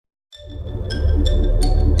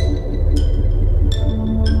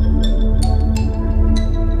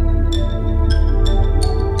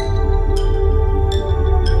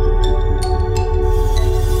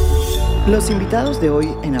invitados de hoy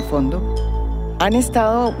en A Fondo han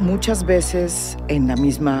estado muchas veces en la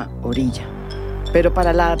misma orilla, pero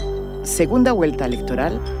para la segunda vuelta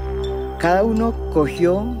electoral, cada uno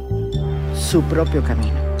cogió su propio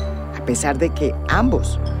camino, a pesar de que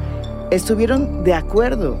ambos estuvieron de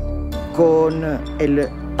acuerdo con el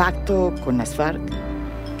pacto con las FARC,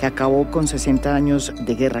 que acabó con 60 años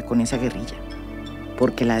de guerra con esa guerrilla,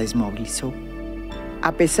 porque la desmovilizó.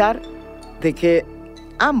 A pesar de que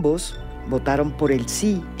ambos votaron por el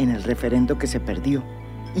sí en el referendo que se perdió,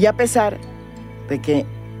 y a pesar de que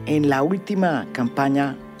en la última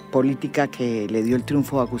campaña política que le dio el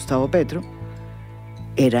triunfo a Gustavo Petro,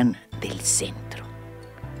 eran del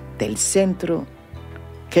centro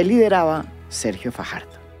que lideraba Sergio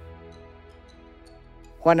Fajardo.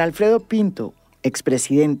 Juan Alfredo Pinto,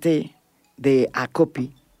 expresidente de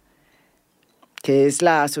ACOPI, que es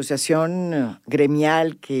la asociación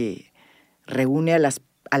gremial que reúne a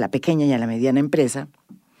la pequeña y a la mediana empresa,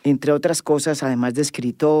 entre otras cosas, además de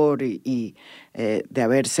escritor y de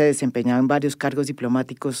haberse desempeñado en varios cargos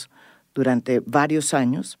diplomáticos durante varios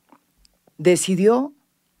años, decidió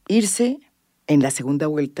irse en la segunda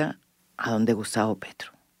vuelta a donde Gustavo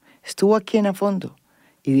Petro. Estuvo aquí en A Fondo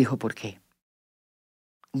y dijo por qué.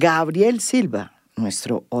 Gabriel Silva,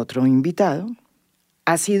 nuestro otro invitado,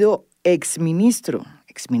 ha sido exministro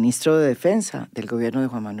de Defensa del gobierno de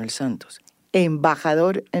Juan Manuel Santos,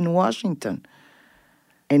 embajador en Washington,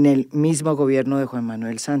 en el mismo gobierno de Juan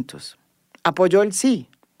Manuel Santos. Apoyó el sí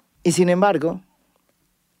y, sin embargo,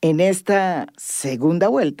 en esta segunda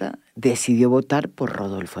vuelta decidió votar por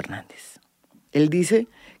Rodolfo Hernández. Él dice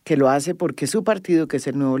que lo hace porque su partido, que es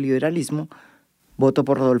el Nuevo Liberalismo, votó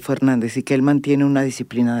por Rodolfo Hernández y que él mantiene una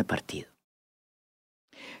disciplina de partido.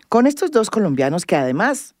 Con estos dos colombianos, que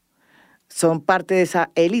además son parte de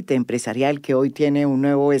esa élite empresarial que hoy tiene un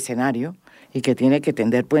nuevo escenario y que tiene que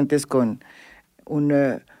tender puentes con un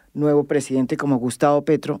nuevo presidente como Gustavo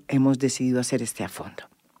Petro, hemos decidido hacer este A Fondo.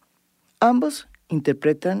 Ambos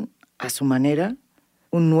interpretan a su manera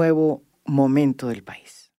un nuevo momento del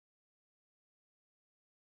país.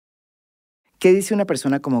 ¿Qué dice una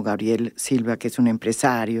persona como Gabriel Silva, que es un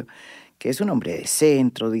empresario, que es un hombre de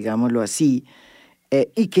centro, digámoslo así,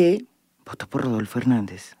 y que votó por Rodolfo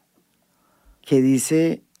Hernández? ¿Qué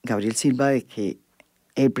dice Gabriel Silva de que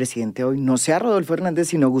el presidente hoy no sea Rodolfo Hernández,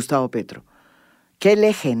 sino Gustavo Petro? ¿Qué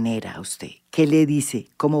le genera a usted? ¿Qué le dice?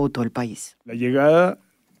 ¿Cómo votó el país? La llegada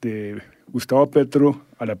de Gustavo Petro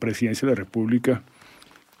a la presidencia de la República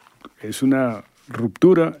es una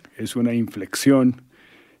ruptura, es una inflexión,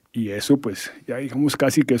 y eso pues ya digamos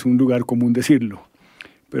casi que es un lugar común decirlo,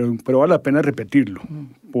 pero vale la pena repetirlo,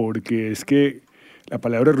 porque es que la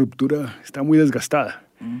palabra ruptura está muy desgastada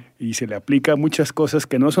y se le aplica a muchas cosas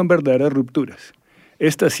que no son verdaderas rupturas.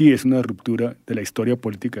 Esta sí es una ruptura de la historia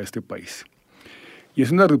política de este país. Y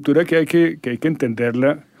es una ruptura que hay que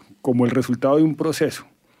entenderla como el resultado de un proceso.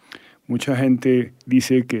 Mucha gente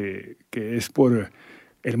dice que es por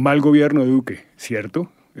el mal gobierno de Duque,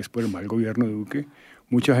 ¿cierto? Es por el mal gobierno de Duque.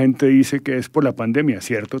 Mucha gente dice que es por la pandemia,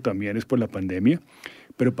 ¿cierto? También es por la pandemia.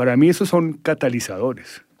 Pero para mí esos son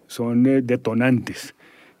catalizadores, son detonantes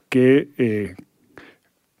que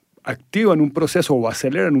activan un proceso o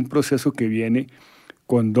aceleran un proceso que viene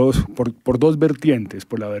por dos vertientes,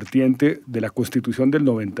 por la vertiente de la Constitución del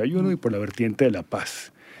 91 y por la vertiente de la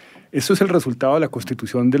paz. Eso es el resultado de la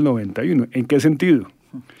Constitución del 91. ¿En qué sentido?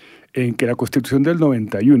 En que la Constitución del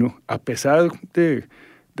 91, a pesar de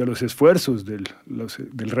los esfuerzos del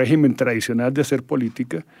régimen tradicional de hacer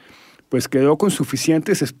política, pues quedó con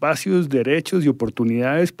suficientes espacios, derechos y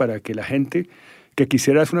oportunidades para que la gente que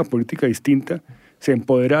quisiera hacer una política distinta se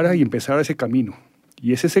empoderara y empezara ese camino.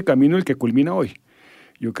 Y es ese camino el que culmina hoy.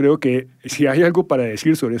 Yo creo que si hay algo para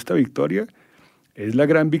decir sobre esta victoria, es la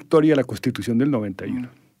gran victoria de la Constitución del 91.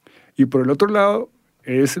 Y por el otro lado,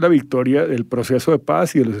 es la victoria del proceso de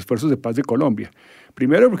paz y de los esfuerzos de paz de Colombia.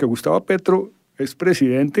 Primero, porque Gustavo Petro es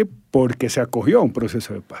presidente porque se acogió a un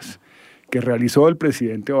proceso de paz que realizó el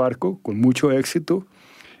presidente Barco con mucho éxito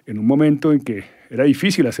en un momento en que era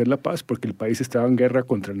difícil hacer la paz porque el país estaba en guerra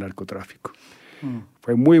contra el narcotráfico.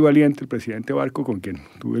 Fue muy valiente el presidente Barco, con quien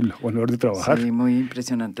tuve el honor de trabajar. Sí, muy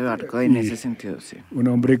impresionante Barco en ese sentido, sí. Un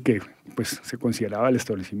hombre que pues, se consideraba el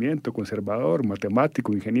establecimiento, conservador,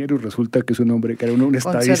 matemático, ingeniero, y resulta que es un hombre que era un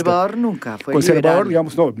estadista. Conservador nunca, fue conservador, liberal.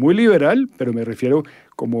 Digamos, no, muy liberal, pero me refiero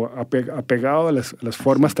como apegado a las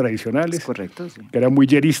formas tradicionales. Es correcto, sí. Que era muy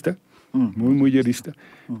yerista, muy yerista,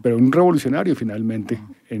 pero un revolucionario finalmente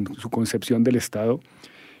en su concepción del Estado.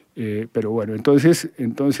 Pero bueno, entonces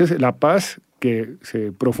la paz que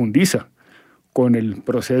se profundiza con el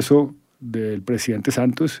proceso del presidente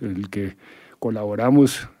Santos, en el que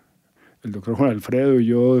colaboramos el doctor Juan Alfredo y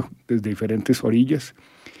yo desde diferentes orillas.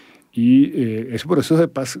 Y ese proceso de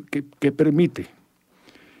paz, ¿qué permite?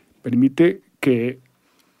 Permite que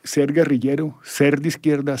ser guerrillero, ser de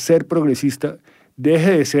izquierda, ser progresista,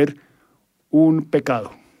 deje de ser un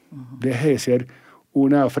pecado, deje de ser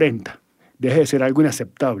una afrenta, deje de ser algo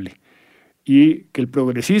inaceptable. Y que el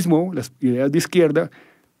progresismo, las ideas de izquierda,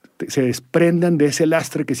 se desprendan de ese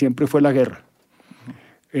lastre que siempre fue la guerra.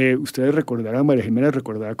 Ustedes recordarán, María Jimena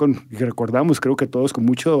recordamos, creo que todos con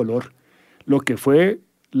mucho dolor, lo que fue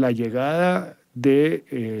la llegada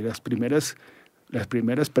de las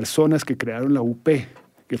primeras personas que crearon la UP,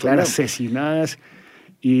 que fueron asesinadas.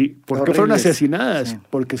 ¿Y por qué fueron asesinadas? Sí.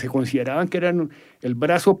 Porque se consideraban que eran el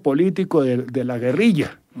brazo político de la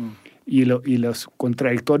guerrilla. Y los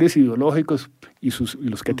contradictores ideológicos y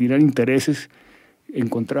los que tienen intereses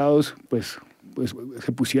encontrados, pues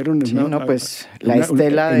se pusieron en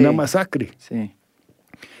una masacre. Sí.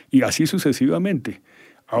 Y así sucesivamente.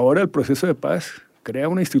 Ahora el proceso de paz crea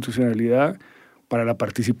una institucionalidad para la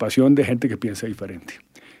participación de gente que piensa diferente.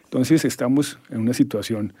 Entonces estamos en una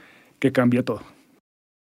situación que cambia todo.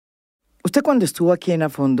 Usted cuando estuvo aquí en A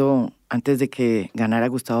Fondo, antes de que ganara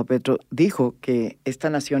Gustavo Petro, dijo que esta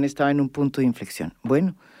nación estaba en un punto de inflexión.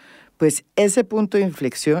 Bueno, pues ese punto de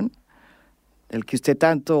inflexión, el que usted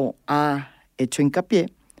tanto ha hecho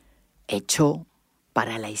hincapié, hecho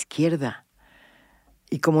para la izquierda.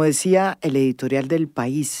 Y como decía el editorial del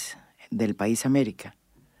País América,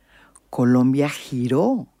 Colombia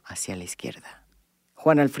giró hacia la izquierda.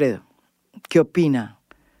 Juan Alfredo, ¿qué opina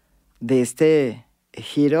de este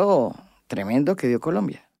giro tremendo que dio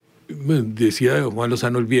Colombia? Decía Juan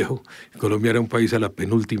Lozano el Viejo, Colombia era un país a la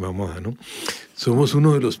penúltima moda, ¿no? Somos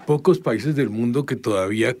uno de los pocos países del mundo que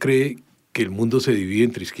todavía cree que el mundo se divide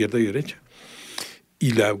entre izquierda y derecha.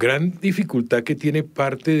 Y la gran dificultad que tiene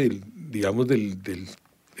parte del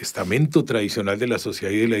estamento tradicional de la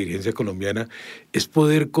sociedad y de la dirigencia colombiana es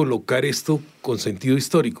poder colocar esto con sentido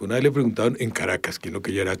histórico. Una vez le preguntaban en Caracas, que es lo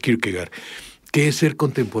que ya era Kierkegaard, ¿qué es ser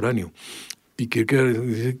contemporáneo? Y Kierkegaard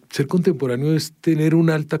dice, ser contemporáneo es tener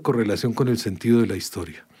una alta correlación con el sentido de la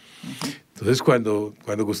historia. Entonces, cuando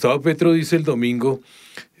Gustavo Petro dice el domingo,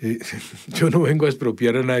 yo no vengo a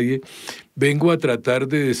expropiar a nadie, vengo a tratar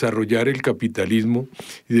de desarrollar el capitalismo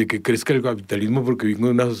y de que crezca el capitalismo porque vengo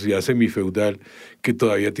de una sociedad semifeudal que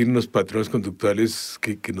todavía tiene unos patrones conductuales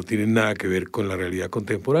que no tienen nada que ver con la realidad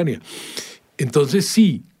contemporánea. Entonces,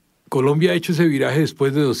 sí, Colombia ha hecho ese viraje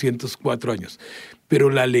después de 204 años, pero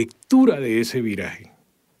la lectura de ese viraje,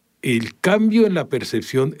 el cambio en la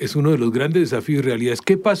percepción es uno de los grandes desafíos y realidades.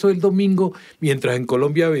 ¿Qué pasó el domingo mientras en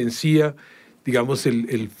Colombia vencía, digamos,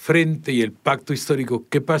 el frente y el pacto histórico?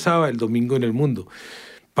 ¿Qué pasaba el domingo en el mundo?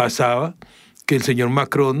 Pasaba que el señor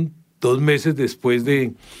Macron, 2 meses después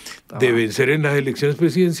de vencer en las elecciones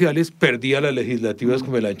presidenciales, perdía las legislativas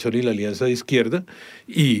con Melanchón y la Alianza de Izquierda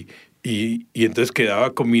y entonces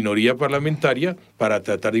quedaba con minoría parlamentaria para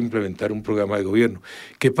tratar de implementar un programa de gobierno.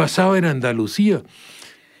 ¿Qué pasaba en Andalucía?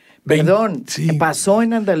 Pasó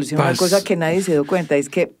en Andalucía una cosa que nadie se dio cuenta, es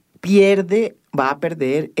que va a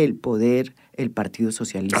perder el poder el Partido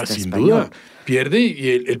Socialista sin Español. Duda, pierde y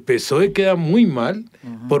el PSOE queda muy mal,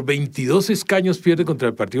 por 22 escaños pierde contra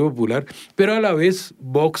el Partido Popular, pero a la vez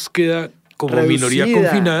Vox queda como reducida, minoría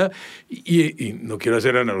confinada, y no quiero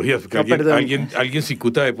hacer analogías, porque alguien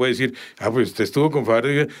cicuta puede decir, pues usted estuvo con favor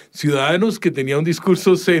de Ciudadanos, que tenía un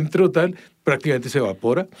discurso centro tal, prácticamente se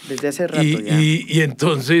evapora. Desde hace rato y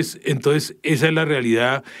entonces esa es la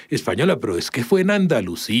realidad española, pero es que fue en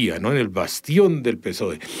Andalucía, ¿no? En el bastión del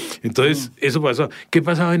PSOE. Entonces, eso pasó. ¿Qué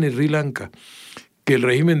pasaba en Sri Lanka? Que el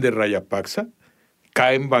régimen de Rajapaksa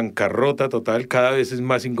cae en bancarrota total, cada vez es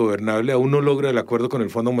más ingobernable, aún no logra el acuerdo con el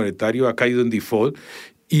Fondo Monetario, ha caído en default.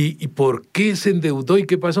 ¿Y por qué se endeudó y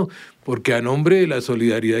qué pasó? Porque a nombre de la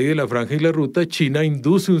solidaridad y de la franja y la ruta, China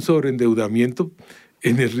induce un sobreendeudamiento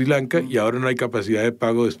en Sri Lanka y ahora no hay capacidad de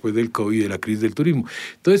pago después del COVID y de la crisis del turismo.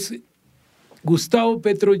 Entonces, Gustavo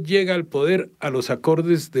Petro llega al poder a los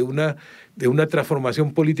acordes de una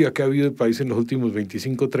transformación política que ha habido en el país en los últimos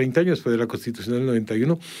 25, 30 años, después de la Constitución del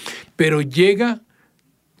 91, pero llega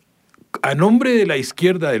a nombre de la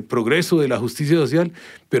izquierda, del progreso, de la justicia social,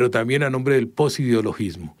 pero también a nombre del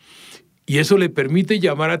posideologismo. Y eso le permite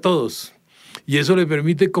llamar a todos, y eso le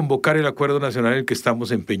permite convocar el acuerdo nacional en el que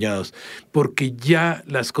estamos empeñados, porque ya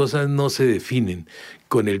las cosas no se definen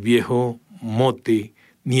con el viejo mote,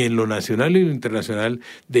 ni en lo nacional ni en lo internacional,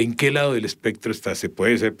 de en qué lado del espectro está. Se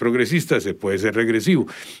puede ser progresista, se puede ser regresivo,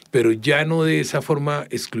 pero ya no de esa forma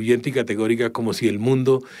excluyente y categórica como si el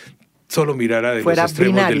mundo solo mirara de los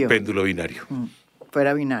extremos del péndulo binario.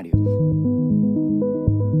 Fuera binario.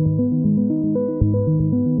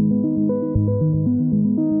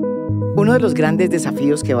 Uno de los grandes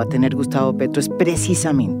desafíos que va a tener Gustavo Petro es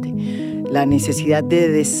precisamente la necesidad de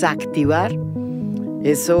desactivar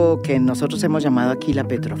eso que nosotros hemos llamado aquí la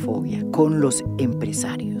petrofobia, con los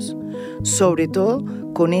empresarios, sobre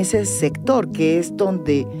todo con ese sector que es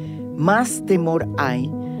donde más temor hay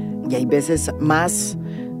y hay veces más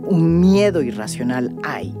un miedo irracional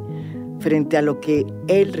hay frente a lo que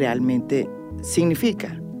él realmente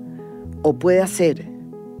significa o puede hacer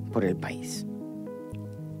por el país.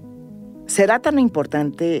 ¿Será tan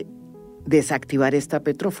importante desactivar esta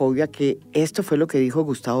petrofobia que esto fue lo que dijo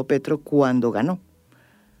Gustavo Petro cuando ganó?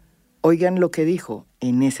 Oigan lo que dijo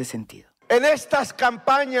en ese sentido. En estas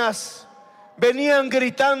campañas venían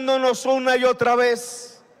gritándonos una y otra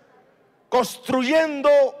vez, construyendo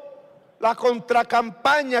la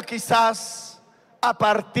contracampaña quizás a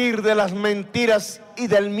partir de las mentiras y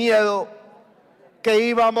del miedo, que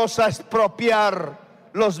íbamos a expropiar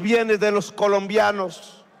los bienes de los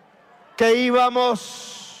colombianos, que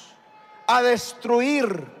íbamos a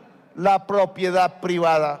destruir la propiedad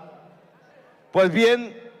privada. Pues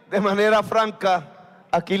bien, de manera franca,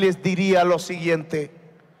 aquí les diría lo siguiente: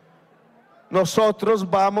 nosotros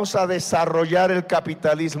vamos a desarrollar el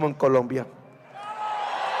capitalismo en Colombia.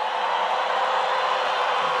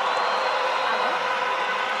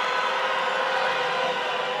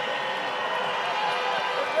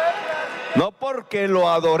 No porque lo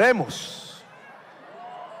adoremos,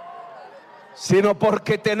 sino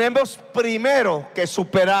porque tenemos primero que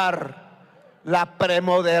superar la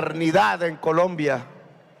premodernidad en Colombia,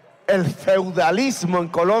 el feudalismo en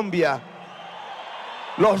Colombia,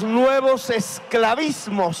 los nuevos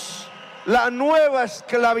esclavismos, la nueva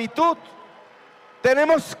esclavitud.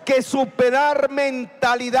 Tenemos que superar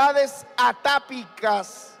mentalidades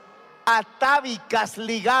atávicas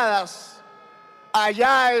ligadas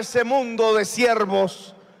allá a ese mundo de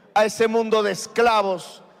siervos, a ese mundo de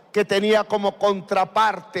esclavos que tenía como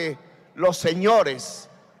contraparte los señores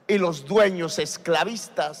y los dueños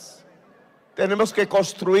esclavistas. Tenemos que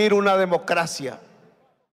construir una democracia.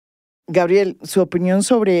 Gabriel, su opinión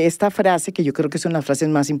sobre esta frase, que yo creo que son las frases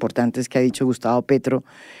más importantes que ha dicho Gustavo Petro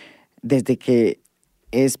desde que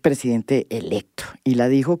es presidente electo, y la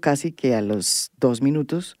dijo casi que a los 2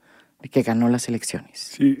 minutos de que ganó las elecciones.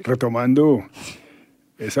 Sí, retomando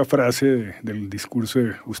esa frase del discurso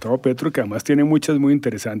de Gustavo Petro, que además tiene muchas muy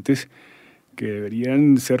interesantes que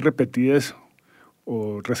deberían ser repetidas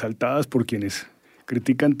o resaltadas por quienes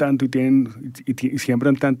critican tanto y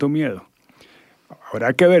siembran tanto miedo.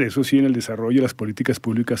 Habrá que ver, eso sí, en el desarrollo de las políticas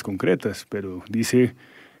públicas concretas, pero dice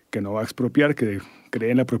que no va a expropiar, que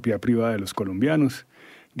cree en la propiedad privada de los colombianos,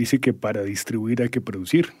 dice que para distribuir hay que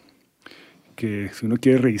producir, que si uno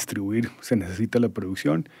quiere redistribuir se necesita la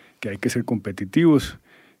producción, que hay que ser competitivos,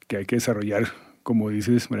 que hay que desarrollar, como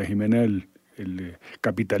dices, María Jimena, el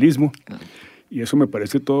capitalismo, y eso me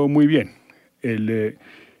parece todo muy bien.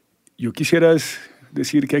 Yo quisiera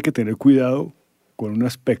decir que hay que tener cuidado con un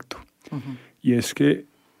aspecto, y es que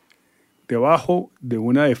debajo de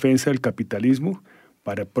una defensa del capitalismo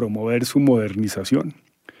para promover su modernización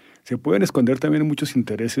se pueden esconder también muchos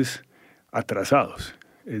intereses atrasados.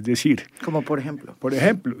 Es decir, como por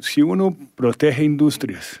ejemplo, si uno protege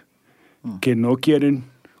industrias que no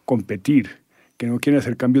quieren competir, que no quieren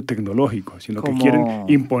hacer cambio tecnológico, sino que quieren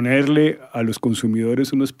imponerle a los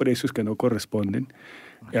consumidores unos precios que no corresponden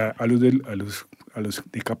a los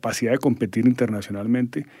de capacidad de competir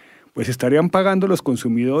internacionalmente, pues estarían pagando los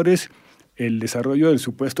consumidores el desarrollo del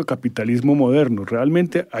supuesto capitalismo moderno.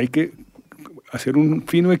 Realmente hay que hacer un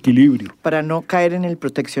fino equilibrio. Para no caer en el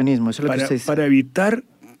proteccionismo, eso es lo que usted dice. Para evitar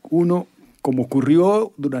uno, como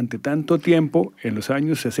ocurrió durante tanto tiempo en los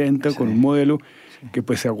años 60 sí, con un modelo que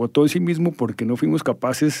pues se agotó en sí mismo porque no fuimos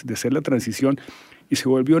capaces de hacer la transición y se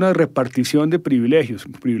volvió una repartición de privilegios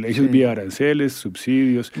sí, vía aranceles,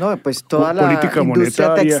 subsidios, no, pues toda la política industria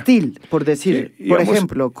monetaria, textil, por decir, sí, digamos, por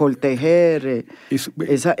ejemplo, Coltejer,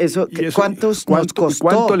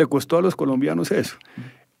 ¿cuánto le costó a los colombianos eso?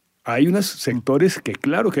 Hay unos sectores que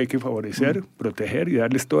claro que hay que favorecer, proteger y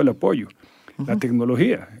darles todo el apoyo. La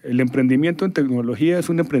tecnología, el emprendimiento en tecnología es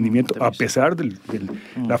un emprendimiento a pesar de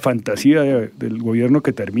la fantasía del gobierno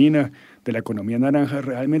que termina, de la economía naranja,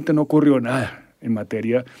 realmente no ocurrió nada en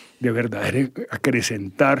materia de verdadero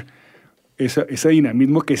acrecentar ese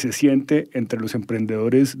dinamismo que se siente entre los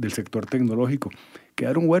emprendedores del sector tecnológico.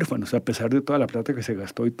 Quedaron huérfanos a pesar de toda la plata que se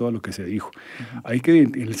gastó y todo lo que se dijo. Hay que,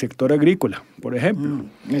 en el sector agrícola, por ejemplo.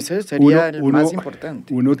 Ese sería el más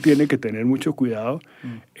importante. Uno tiene que tener mucho cuidado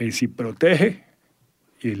en si protege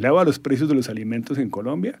y eleva los precios de los alimentos en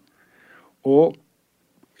Colombia o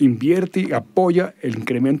invierte y apoya el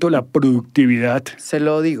incremento de la productividad. Se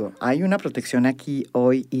lo digo, hay una protección aquí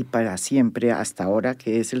hoy y para siempre hasta ahora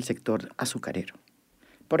que es el sector azucarero.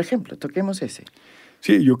 Por ejemplo, toquemos ese.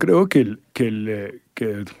 Sí, yo creo que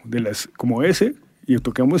de las como ese, y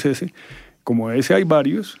toquemos ese, como ese hay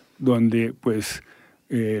varios donde pues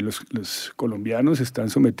los colombianos están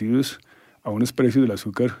sometidos a unos precios del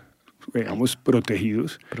azúcar, digamos,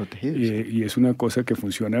 protegidos. Y es una cosa que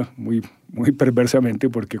funciona muy, muy perversamente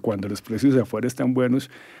porque cuando los precios de afuera están buenos,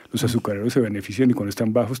 los azucareros se benefician y cuando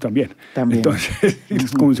están bajos también. Entonces,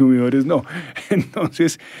 los consumidores no.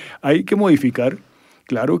 Entonces, hay que modificar.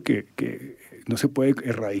 Claro que no se puede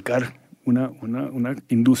erradicar una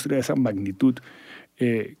industria de esa magnitud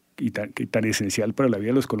y tan esencial para la vida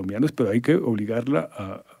de los colombianos, pero hay que obligarla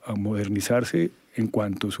a modernizarse en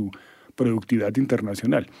cuanto a su productividad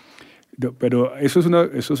internacional. Pero eso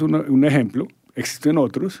es un ejemplo, existen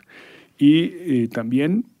otros, y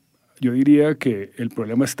también yo diría que el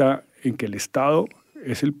problema está en que el Estado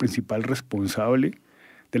es el principal responsable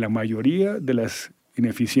de la mayoría de las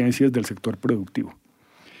ineficiencias del sector productivo.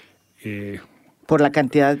 ¿Por la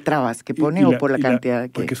cantidad de trabas que pone o por la cantidad de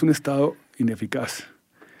qué? Porque es un Estado ineficaz.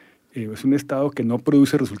 Es un Estado que no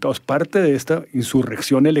produce resultados. Parte de esta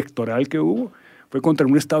insurrección electoral que hubo fue contra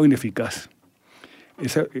un Estado ineficaz.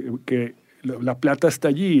 Que la plata está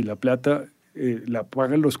allí, la plata la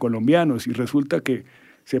pagan los colombianos y resulta que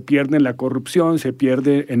se pierde en la corrupción, se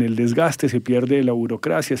pierde en el desgaste, se pierde en la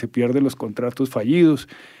burocracia, se pierden los contratos fallidos.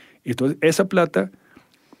 Entonces, esa plata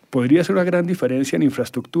podría ser una gran diferencia en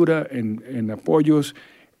infraestructura, en apoyos,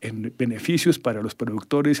 en beneficios para los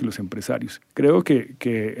productores y los empresarios. Creo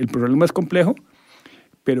que el problema es complejo,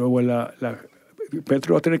 pero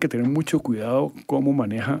Petro va a tener que tener mucho cuidado cómo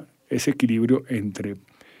maneja ese equilibrio entre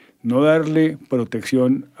no darle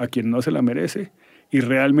protección a quien no se la merece y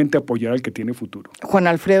realmente apoyar al que tiene futuro. Juan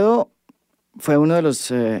Alfredo fue uno de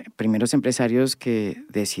los primeros empresarios que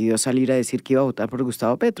decidió salir a decir que iba a votar por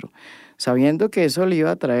Gustavo Petro, sabiendo que eso le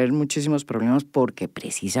iba a traer muchísimos problemas porque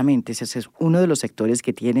precisamente ese es uno de los sectores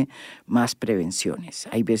que tiene más prevenciones.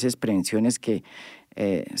 Hay veces prevenciones que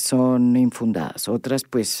son infundadas, otras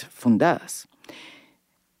pues fundadas.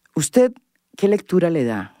 ¿Usted qué lectura le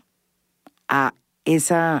da a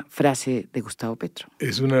esa frase de Gustavo Petro?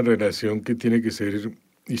 Es una relación que tiene que ser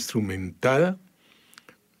instrumentada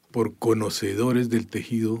por conocedores del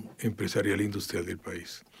tejido empresarial e industrial del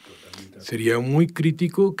país. Sería muy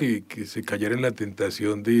crítico que se cayera en la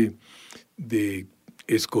tentación de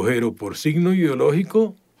escoger o por signo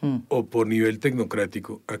ideológico o por nivel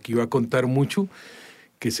tecnocrático. Aquí va a contar mucho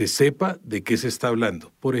que se sepa de qué se está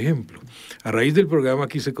hablando. Por ejemplo, a raíz del programa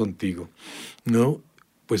Aquí sé contigo, ¿no?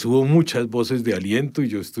 Pues hubo muchas voces de aliento y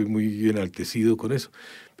yo estoy muy enaltecido con eso.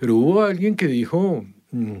 Pero hubo alguien que dijo,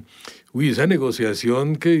 esa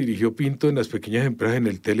negociación que dirigió Pinto en las pequeñas empresas en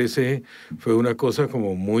el TLC fue una cosa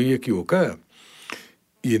como muy equivocada.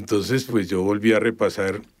 Y entonces pues yo volví a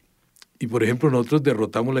repasar y por ejemplo nosotros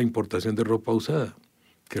derrotamos la importación de ropa usada,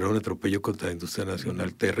 que era un atropello contra la industria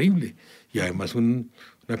nacional terrible y además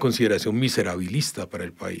una consideración miserabilista para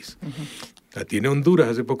el país. La tiene Honduras.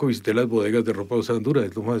 Hace poco visité las bodegas de ropa usada de Honduras.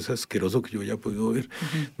 Es lo más asqueroso que yo haya podido ver,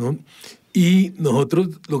 ¿no? Y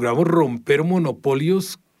nosotros logramos romper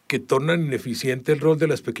monopolios que tornan ineficiente el rol de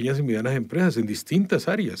las pequeñas y medianas empresas en distintas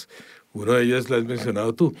áreas. Una de ellas la has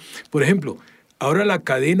mencionado tú. Por ejemplo, ahora la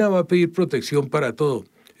cadena va a pedir protección para todo.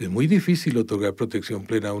 Es muy difícil otorgar protección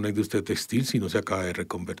plena a una industria textil si no se acaba de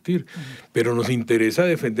reconvertir. Pero nos interesa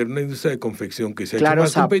defender una industria de confección que sea mucho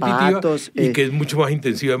más competitiva y que es mucho más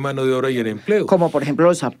intensiva en mano de obra y en empleo. Como por ejemplo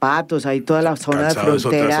los zapatos, hay toda la zona de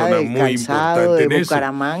frontera de Calzado, de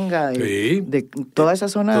Bucaramanga, de toda esa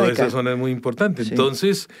zona. Toda esa zona es muy importante. Sí.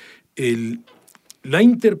 Entonces, la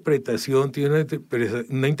interpretación tiene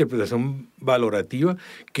una interpretación valorativa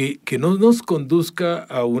que no nos conduzca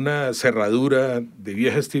a una cerradura de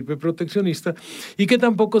vieja estirpe proteccionista y que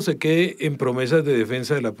tampoco se quede en promesas de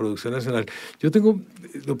defensa de la producción nacional.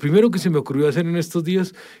 Lo primero que se me ocurrió hacer en estos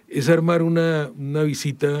días es armar una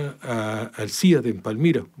visita al CIAD en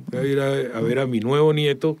Palmira. Voy a ir a ver a mi nuevo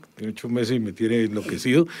nieto, que tiene 8 meses y me tiene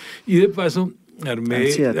enloquecido, y de paso armé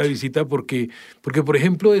la visita porque, por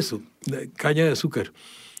ejemplo, caña de azúcar.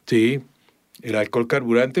 Sí, el alcohol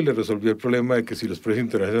carburante le resolvió el problema de que si los precios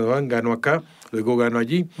internacionales van, gano acá, luego gano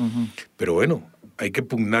allí. Pero bueno, hay que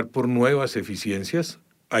pugnar por nuevas eficiencias,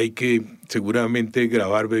 hay que seguramente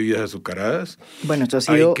grabar bebidas azucaradas. Bueno, esto ha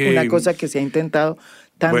sido una cosa que se ha intentado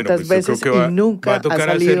tantas veces y nunca ha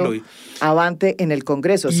salido avante en el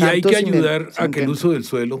Congreso. Y hay que ayudar a que el uso del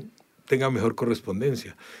suelo tenga mejor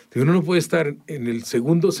correspondencia. Uno no puede estar en el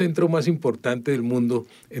segundo centro más importante del mundo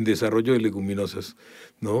en desarrollo de leguminosas,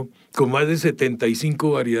 ¿no? Con más de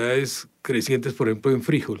 75 variedades crecientes, por ejemplo, en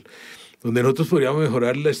frijol, donde nosotros podríamos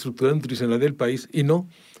mejorar la estructura nutricional del país, y no,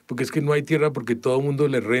 porque es que no hay tierra, porque todo el mundo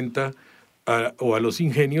le renta o a los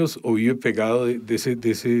ingenios o vive pegado de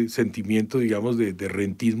ese sentimiento, digamos, de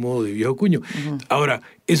rentismo de viejo cuño. Ahora,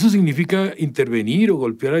 ¿eso significa intervenir o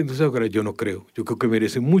golpear a la industria azucarera? Yo no creo. Yo creo que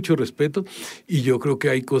merece mucho respeto y yo creo que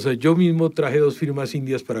hay cosas. Yo mismo traje 2 firmas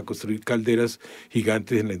indias para construir calderas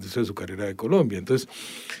gigantes en la industria azucarera de Colombia. Entonces,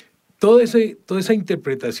 toda esa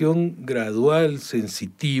interpretación gradual,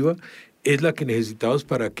 sensitiva, es la que necesitamos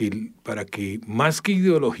para que más que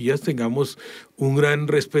ideologías tengamos un gran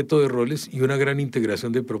respeto de roles y una gran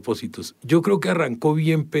integración de propósitos. Yo creo que arrancó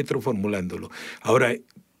bien Petro formulándolo. Ahora,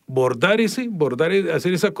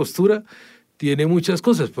 hacer esa costura tiene muchas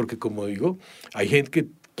cosas, porque como digo, hay gente que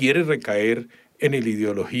quiere recaer en el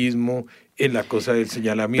ideologismo, en la cosa del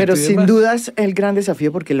señalamiento. Pero y sin demás. dudas el gran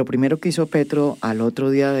desafío, porque lo primero que hizo Petro al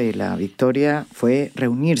otro día de la victoria fue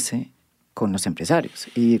reunirse con los empresarios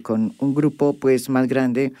y con un grupo pues más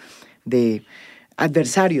grande de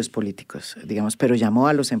adversarios políticos, digamos, pero llamó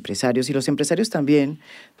a los empresarios y los empresarios también.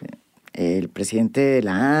 El presidente de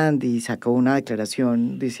la ANDI sacó una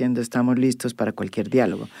declaración diciendo estamos listos para cualquier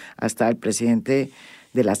diálogo. Hasta el presidente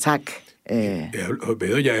de la SAC. He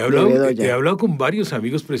hablado con varios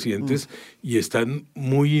amigos presidentes y están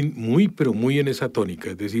pero muy en esa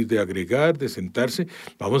tónica, es decir, de agregar, de sentarse.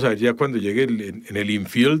 Vamos a ver ya cuando llegue en el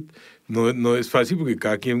infield. No es fácil porque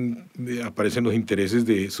cada quien aparecen los intereses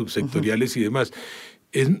de subsectoriales y demás.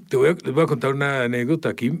 Les voy a contar una anécdota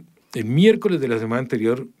aquí. El miércoles de la semana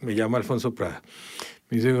anterior me llama Alfonso Prada.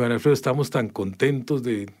 Me dice, Juan Alfredo, estamos tan contentos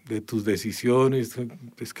de tus decisiones.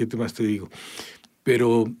 Pues, ¿qué más te digo?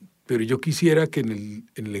 Pero yo quisiera que en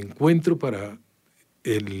el encuentro para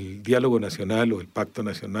el diálogo nacional o el pacto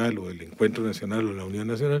nacional o el encuentro nacional o la unión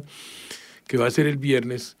nacional, que va a ser el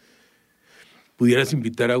viernes, pudieras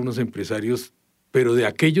invitar a unos empresarios, pero de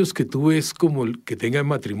aquellos que tú ves como que tengan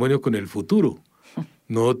matrimonio con el futuro,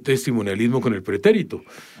 no testimonialismo con el pretérito.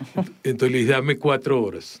 Entonces le dije, dame 4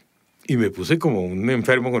 horas. Y me puse como un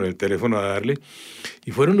enfermo con el teléfono a darle.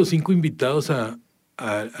 Y fueron los 5 invitados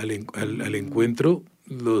al encuentro,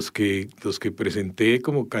 los que presenté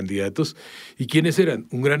como candidatos. ¿Y quiénes eran?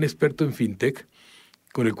 Un gran experto en fintech,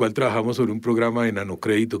 con el cual trabajamos sobre un programa de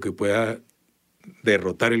nanocrédito que pueda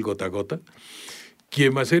derrotar el gota a gota.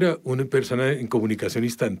 ¿Quién más era? Una persona en comunicación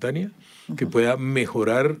instantánea que pueda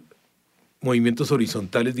mejorar movimientos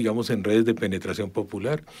horizontales, digamos, en redes de penetración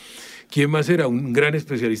popular. ¿Quién más era? Un gran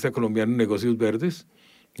especialista colombiano en negocios verdes.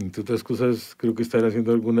 Entre otras cosas, creo que están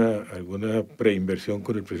haciendo alguna preinversión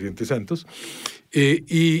con el presidente Santos.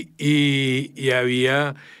 Y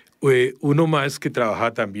había uno más que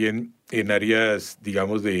trabajaba también en áreas,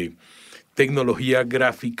 digamos, de tecnología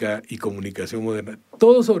gráfica y comunicación moderna.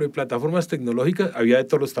 Todo sobre plataformas tecnológicas. Había de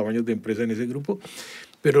todos los tamaños de empresa en ese grupo.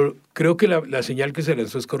 Pero creo que la señal que se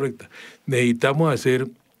lanzó es correcta. Necesitamos hacer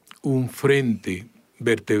un frente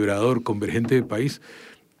vertebrador, convergente de país,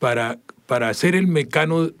 para hacer el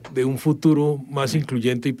mecano de un futuro más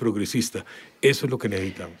incluyente y progresista. Eso es lo que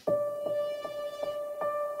necesitamos.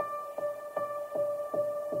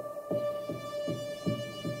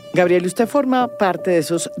 Gabriel, usted forma parte de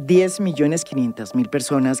esos 10.500.000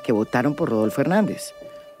 personas que votaron por Rodolfo Hernández.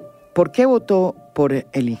 ¿Por qué votó por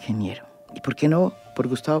el ingeniero? ¿Y por qué no por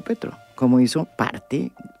Gustavo Petro? Como hizo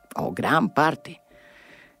parte, o gran parte,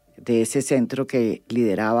 de ese centro que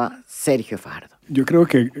lideraba Sergio Fajardo. Yo creo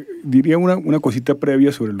que diría una cosita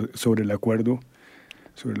previa sobre el acuerdo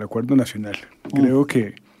nacional. Creo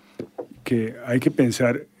que hay que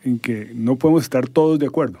pensar en que no podemos estar todos de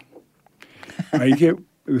acuerdo. Hay que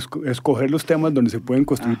escoger los temas donde se pueden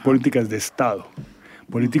construir políticas de Estado,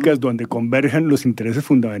 políticas donde converjan los intereses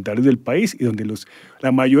fundamentales del país y donde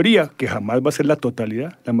la mayoría, que jamás va a ser la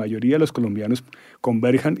totalidad, la mayoría de los colombianos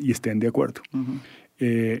converjan y estén de acuerdo.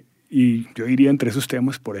 Y yo diría entre esos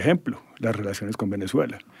temas, por ejemplo, las relaciones con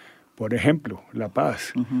Venezuela, por ejemplo, la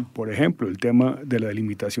paz, por ejemplo, el tema de la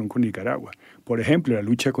delimitación con Nicaragua, por ejemplo, la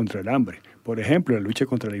lucha contra el hambre, por ejemplo, la lucha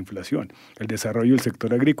contra la inflación, el desarrollo del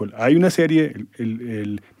sector agrícola. Hay una serie,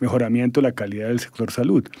 el mejoramiento de la calidad del sector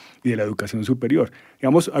salud y de la educación superior.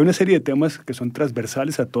 Digamos, hay una serie de temas que son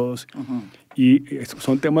transversales a todos y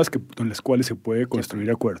son temas con los cuales se puede construir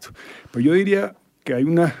acuerdos. Pero yo diría que hay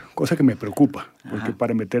una cosa que me preocupa, porque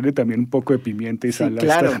para meterle también un poco de pimienta y sal a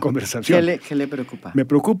esta conversación. ¿Qué le preocupa? Me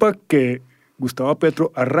preocupa que Gustavo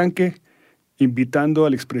Petro arranque invitando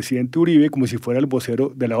al expresidente Uribe como si fuera el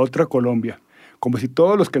vocero de la otra Colombia, como si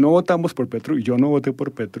todos los que no votamos por Petro, y yo no voté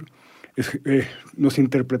por Petro, nos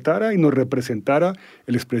interpretara y nos representara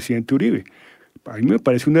el expresidente Uribe. A mí me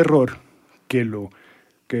parece un error que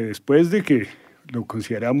después de que lo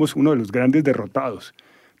consideramos uno de los grandes derrotados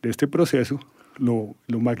de este proceso, lo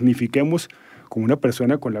magnifiquemos como una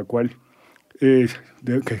persona con la cual que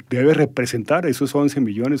debe representar esos 11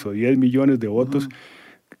 millones o 10 millones de votos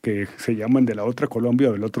que se llaman de la otra Colombia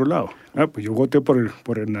o del otro lado. Pues yo voté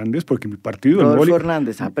por Hernández porque mi partido... Rodolfo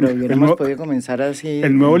Hernández, pero hubiéramos podido comenzar así.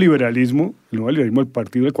 El nuevo liberalismo, el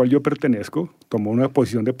partido al cual yo pertenezco, tomó una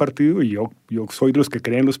posición de partido y yo soy de los que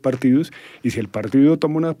creen en los partidos, y si el partido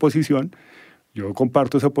toma una posición, yo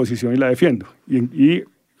comparto esa posición y la defiendo. Y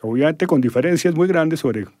obviamente con diferencias muy grandes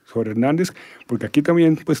sobre Hernández, porque aquí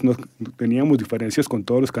también pues, teníamos diferencias con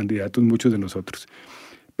todos los candidatos, muchos de nosotros.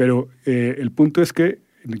 Pero el punto es que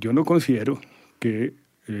yo no considero que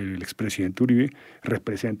el expresidente Uribe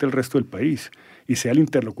represente el resto del país y sea el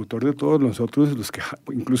interlocutor de todos nosotros,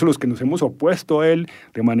 incluso los que nos hemos opuesto a él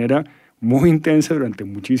de manera muy intensa durante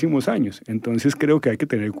muchísimos años. Entonces creo que hay que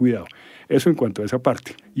tener cuidado. Eso en cuanto a esa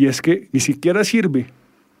parte. Y es que ni siquiera sirve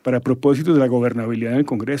para propósitos de la gobernabilidad en el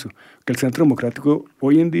Congreso, que el Centro Democrático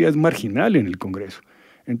hoy en día es marginal en el Congreso.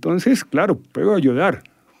 Entonces, claro, puedo ayudar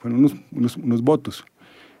con unos votos,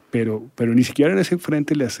 pero ni siquiera en ese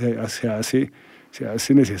frente se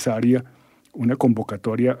hace necesaria una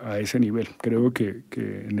convocatoria a ese nivel. Creo que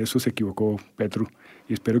en eso se equivocó Petro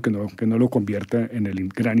y espero que no lo convierta en el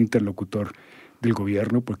gran interlocutor del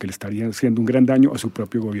gobierno, porque le estaría haciendo un gran daño a su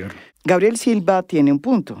propio gobierno. Gabriel Silva tiene un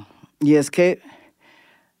punto, y es que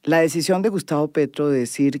la decisión de Gustavo Petro de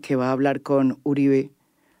decir que va a hablar con Uribe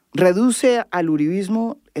reduce al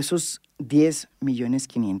uribismo esos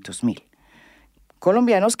 10.500.000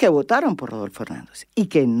 colombianos que votaron por Rodolfo Hernández y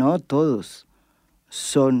que no todos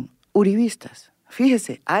son uribistas.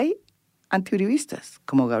 Fíjese, hay antiuribistas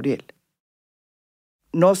como Gabriel.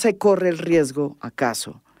 ¿No se corre el riesgo,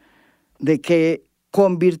 acaso, de que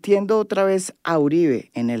convirtiendo otra vez a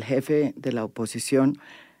Uribe en el jefe de la oposición,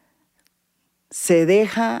 se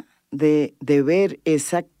deja de ver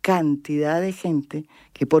esa cantidad de gente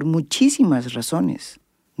que por muchísimas razones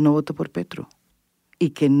no votó por Petro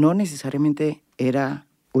y que no necesariamente era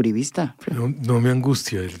uribista? No me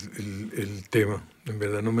angustia el tema, en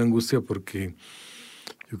verdad no me angustia, porque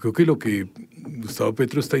yo creo que lo que Gustavo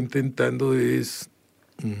Petro está intentando es,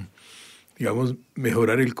 digamos,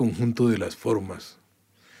 mejorar el conjunto de las formas.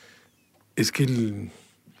 Es que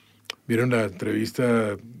vieron la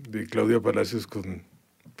entrevista de Claudia Palacios con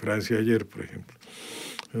Francia ayer, por ejemplo.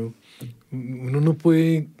 Uno no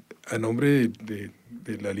puede, a nombre de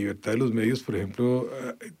la libertad de los medios, por ejemplo,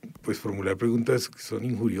 pues formular preguntas que son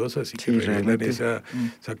injuriosas y que revelan esa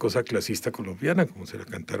cosa clasista colombiana, como se la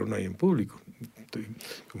cantaron ahí en público. Estoy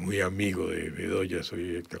muy amigo de Bedoya,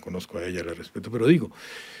 la conozco a ella, la respeto, pero digo...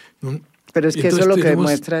 Pero es que eso lo que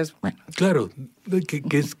demuestra es... Bueno. Claro,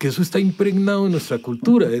 que eso está impregnado en nuestra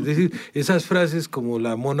cultura. Es decir, esas frases como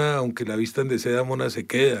la mona, aunque la vistan de seda, mona se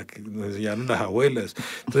queda, que nos enseñaron las abuelas.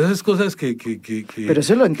 Todas esas cosas que Pero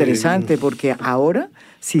eso es lo interesante, porque ahora,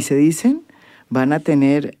 si se dicen, van a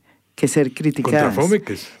tener que ser criticadas.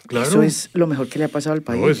 Contrafómicas, claro. Eso es lo mejor que le ha pasado al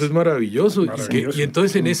país. No, eso es maravilloso. Y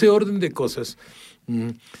entonces, en ese orden de cosas...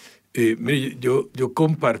 mire, yo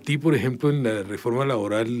compartí, por ejemplo, en la reforma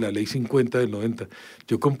laboral, la ley 50 del 90,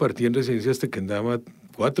 yo compartí en Residencias Tequendama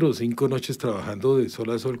 4 o 5 noches trabajando de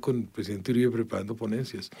sol a sol con el presidente Uribe preparando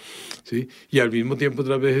ponencias, ¿sí? Y al mismo tiempo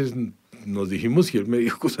otras veces nos dijimos y él me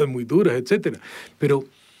dijo cosas muy duras, etcétera.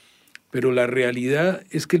 Pero la realidad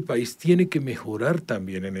es que el país tiene que mejorar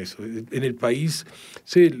también en eso. En el país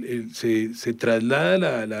se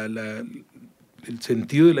traslada el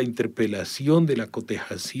sentido de la interpelación, de la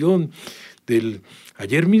cotejación,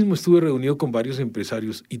 Ayer mismo estuve reunido con varios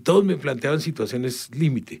empresarios y todos me planteaban situaciones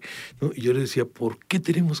límite, ¿no? Y yo les decía, ¿por qué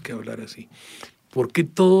tenemos que hablar así? ¿Por qué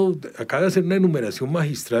todo? Acaba de hacer una enumeración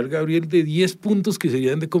magistral, Gabriel, de 10 puntos que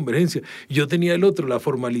serían de convergencia. Y yo tenía el otro, la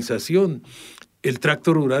formalización, el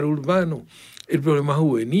tracto rural urbano, el problema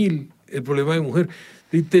juvenil, el problema de mujer.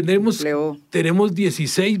 Y tenemos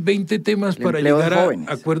 16, 20 temas para llegar a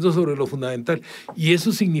acuerdos sobre lo fundamental. Y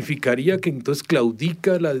eso significaría que entonces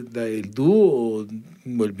claudica el dúo o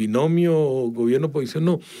el binomio gobierno-oposición.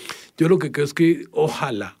 No, yo lo que creo es que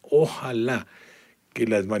ojalá que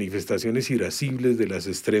las manifestaciones irascibles de las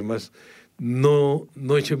extremas no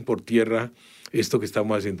echen por tierra esto que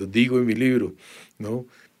estamos haciendo. Digo en mi libro, ¿no?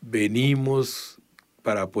 Venimos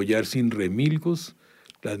para apoyar sin remilgos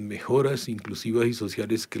las mejoras inclusivas y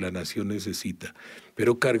sociales que la nación necesita,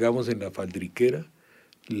 pero cargamos en la faldriquera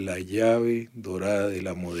la llave dorada de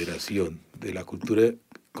la moderación, de la cultura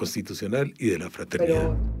constitucional y de la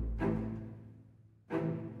fraternidad.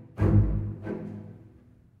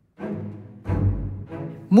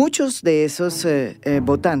 Muchos de esos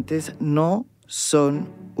votantes no son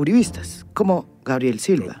uribistas, como Gabriel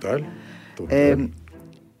Silva. Total.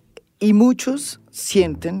 Y muchos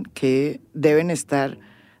sienten que deben estar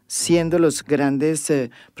siendo los grandes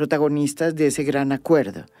protagonistas de ese gran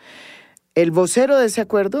acuerdo. El vocero de ese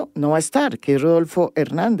acuerdo no va a estar, que es Rodolfo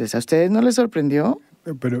Hernández. ¿A ustedes no les sorprendió?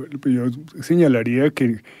 Pero yo señalaría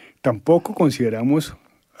que tampoco consideramos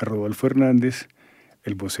a Rodolfo Hernández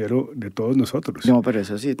el vocero de todos nosotros. No, pero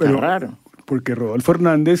eso sí está raro. Porque Rodolfo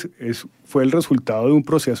Hernández fue el resultado de un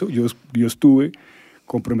proceso. Yo estuve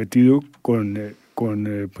comprometido con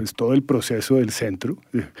pues, todo el proceso del centro.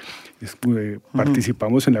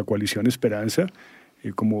 Participamos en la coalición Esperanza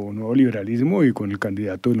como Nuevo Liberalismo y con el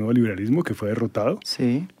candidato del Nuevo Liberalismo que fue derrotado.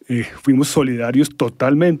 Sí. Fuimos solidarios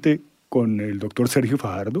totalmente con el doctor Sergio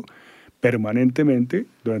Fajardo, permanentemente,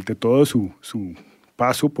 durante todo su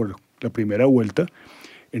paso por la primera vuelta.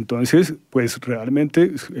 Entonces, pues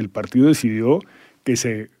realmente el partido decidió que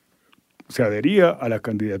se adhería a la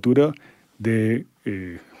candidatura de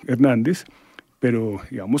Hernández, pero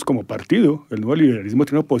digamos como partido, el Nuevo Liberalismo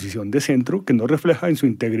tiene una posición de centro que no refleja en su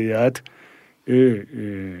integridad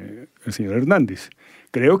el señor Hernández.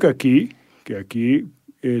 Creo que aquí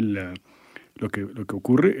lo que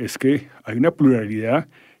ocurre es que hay una pluralidad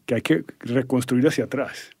que hay que reconstruir hacia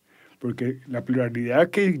atrás, porque la pluralidad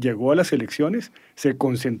que llegó a las elecciones se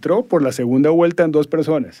concentró por la segunda vuelta en 2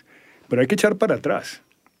 personas, pero hay que echar para atrás.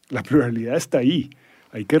 La pluralidad está ahí,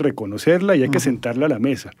 hay que reconocerla y hay que sentarla a la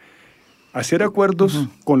mesa. Hacer acuerdos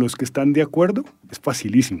con los que están de acuerdo es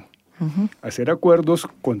facilísimo. Hacer acuerdos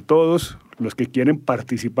con todos los que quieren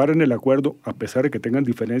participar en el acuerdo, a pesar de que tengan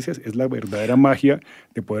diferencias, es la verdadera magia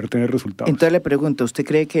de poder tener resultados. Entonces le pregunto, ¿usted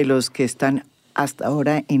cree que los que están hasta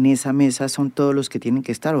ahora en esa mesa son todos los que tienen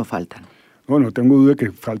que estar o faltan? No tengo duda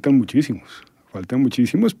que faltan muchísimos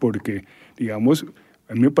porque, digamos,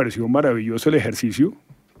 a mí me pareció maravilloso el ejercicio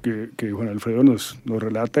que Juan Alfredo nos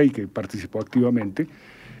relata y que participó activamente,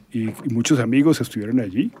 y muchos amigos estuvieron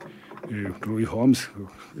allí. Ruby Holmes,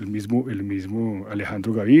 el mismo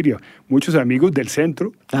Alejandro Gaviria, muchos amigos del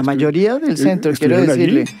centro. La mayoría del centro, quiero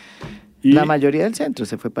decirle. La mayoría del centro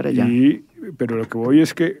se fue para allá. Pero lo que voy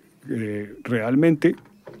es que realmente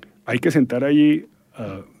hay que sentar allí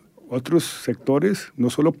a otros sectores, no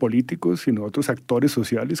solo políticos, sino otros actores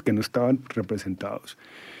sociales que no estaban representados.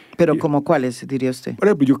 ¿Pero como cuáles, diría usted? Por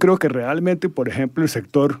ejemplo, yo creo que realmente, por ejemplo, el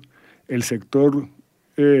sector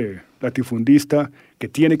latifundista que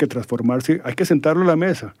tiene que transformarse, hay que sentarlo a la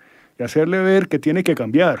mesa y hacerle ver que tiene que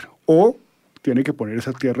cambiar o tiene que poner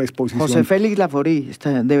esa tierra a disposición. José Félix Laforí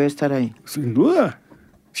debe estar ahí. Sin duda.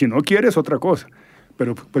 Si no quiere es otra cosa.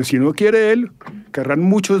 Pero si no quiere él, querrán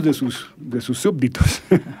muchos de sus súbditos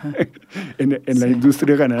en la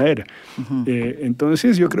industria ganadera.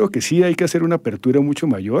 Entonces yo creo que sí hay que hacer una apertura mucho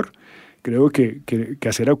mayor. Creo que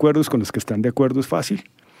hacer acuerdos con los que están de acuerdo es fácil.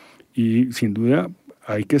 Y sin duda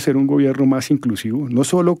hay que ser un gobierno más inclusivo, no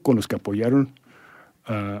solo con los que apoyaron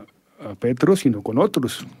a Petro, sino con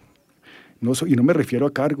otros. Y no me refiero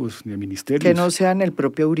a cargos ni a ministerios. Que no sean el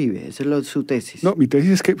propio Uribe, esa es su tesis. No, mi tesis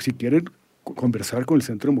es que si quieren conversar con el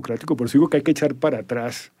Centro Democrático, por eso digo que hay que echar para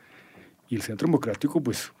atrás. Y el Centro Democrático,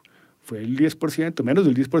 pues, fue el 10%, menos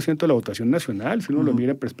del 10% de la votación nacional, si uno lo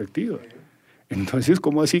mira en perspectiva. Entonces,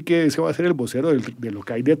 ¿cómo así que ese va a ser el vocero de lo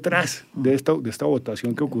que hay detrás de esta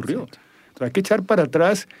votación que ocurrió? Entonces, hay que echar para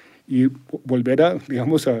atrás y volver a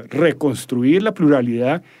reconstruir la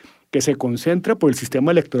pluralidad que se concentra por el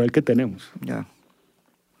sistema electoral que tenemos. Ya.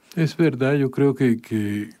 Es verdad, yo creo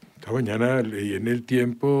que esta mañana leí en El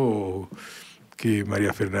Tiempo que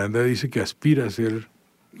María Fernanda dice que aspira a ser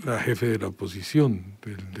la jefe de la oposición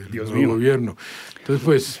del nuevo gobierno.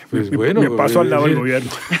 Entonces, pues bueno. Me paso al lado del gobierno.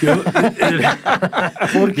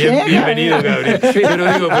 ¿Por qué? Bienvenido, Gabriel.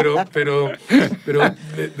 Pero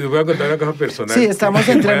les voy a contar una cosa personal. Sí, estamos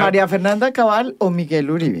entre María Fernanda Cabal o Miguel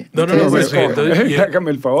Uribe. No, pues, entonces,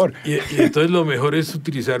 hágame el favor. Y entonces lo mejor es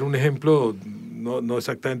utilizar un ejemplo no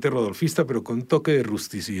exactamente rodolfista, pero con un toque de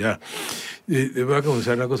rusticidad. Les voy a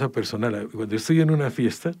comenzar una cosa personal. Cuando estoy en una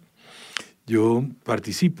fiesta, yo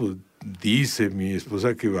participo. Dice mi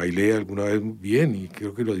esposa que bailé alguna vez bien y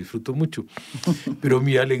creo que lo disfruto mucho. Pero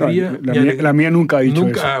mi alegría... La mía nunca ha dicho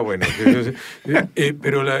eso. Ah, bueno.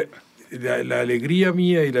 Pero la alegría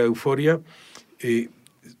mía y la euforia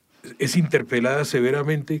es interpelada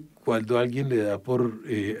severamente cuando alguien le da por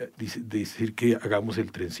decir que hagamos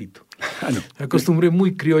el trencito. Una costumbre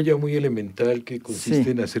muy criolla, muy elemental, que consiste Sí.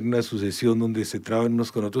 en hacer una sucesión donde se traban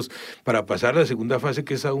unos con otros para pasar a la segunda fase,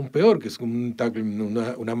 que es aún peor, que es como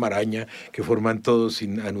una maraña que forman todos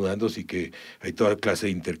anudándose y que hay toda clase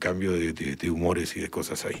de intercambio de humores y de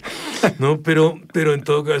cosas ahí. ¿No? Pero en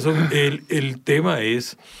todo caso, el tema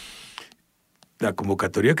es la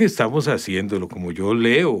convocatoria que estamos haciéndolo, como yo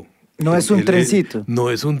leo. No es un trencito. No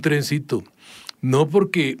es un trencito. No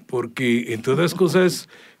porque entre otras cosas,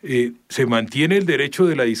 se mantiene el derecho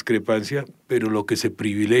de la discrepancia, pero lo que se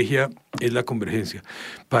privilegia es la convergencia.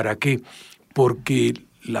 ¿Para qué? Porque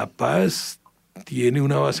la paz tiene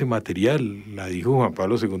una base material, la dijo Juan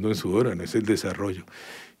Pablo II en su obra, no es el desarrollo.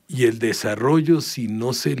 Y el desarrollo, si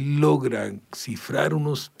no se logran cifrar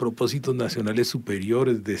unos propósitos nacionales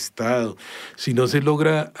superiores de Estado, si no se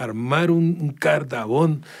logra armar un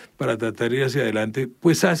cardabón para tratar de ir hacia adelante,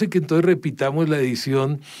 pues hace que entonces repitamos la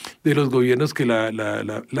edición de los gobiernos que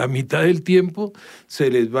la mitad del tiempo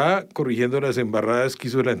se les va corrigiendo las embarradas que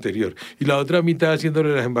hizo el anterior y la otra mitad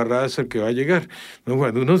haciéndole las embarradas al que va a llegar, ¿no?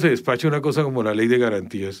 Cuando uno se despacha una cosa como la ley de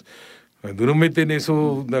garantías, cuando uno mete en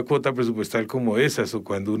eso una cuota presupuestal como esas, o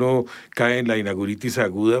cuando uno cae en la inauguritis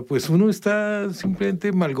aguda, pues uno está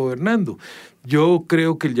simplemente mal gobernando. Yo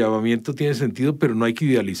creo que el llamamiento tiene sentido, pero no hay que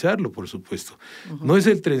idealizarlo, por supuesto. No es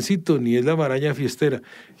el trencito, ni es la maraña fiestera.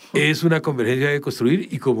 Es una convergencia de construir,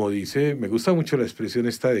 y como dice, me gusta mucho la expresión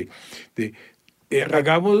esta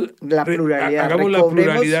hagamos la pluralidad, hagamos la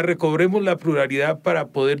pluralidad, recobremos la pluralidad para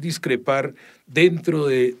poder discrepar dentro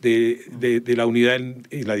de la unidad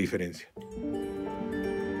en la diferencia.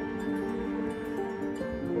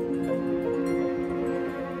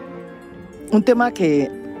 Un tema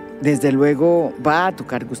que desde luego va a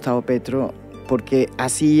tocar Gustavo Petro, porque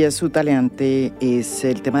así es su talante, es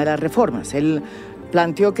el tema de las reformas. Él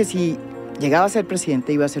planteó que si llegaba a ser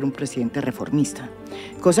presidente iba a ser un presidente reformista,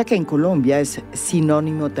 cosa que en Colombia es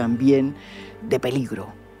sinónimo también de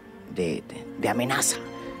peligro, de amenaza,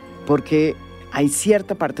 porque hay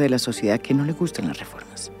cierta parte de la sociedad que no le gustan las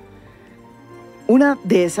reformas. Una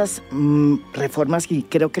de esas reformas, y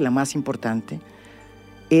creo que la más importante,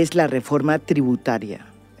 es la reforma tributaria,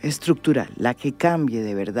 estructural, la que cambie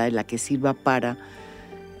de verdad, la que sirva para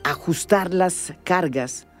ajustar las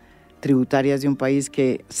cargas tributarias de un país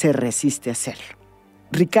que se resiste a hacerlo.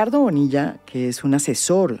 Ricardo Bonilla, que es un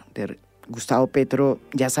asesor de Gustavo Petro,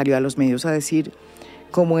 ya salió a los medios a decir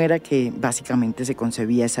cómo era que básicamente se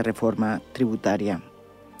concebía esa reforma tributaria.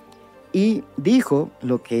 Y dijo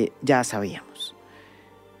lo que ya sabíamos,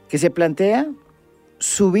 que se plantea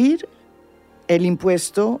subir el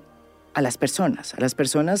impuesto a las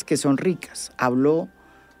personas que son ricas. Habló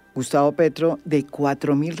Gustavo Petro de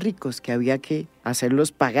 4.000 ricos que había que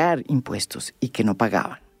hacerlos pagar impuestos y que no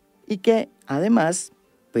pagaban. Y que además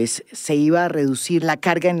pues, se iba a reducir la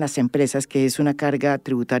carga en las empresas, que es una carga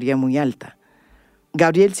tributaria muy alta.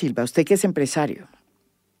 Gabriel Silva, usted que es empresario,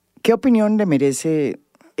 ¿qué opinión le merece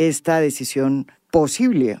esta decisión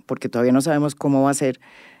posible, porque todavía no sabemos cómo va a ser,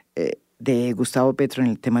 de Gustavo Petro en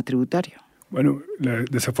el tema tributario? Bueno,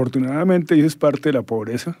 desafortunadamente eso es parte de la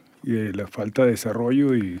pobreza y de la falta de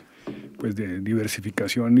desarrollo y pues de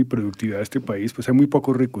diversificación y productividad de este país. Pues hay muy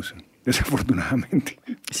pocos ricos, desafortunadamente.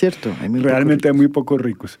 Cierto, hay muy Realmente pocos hay muy pocos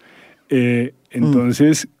ricos.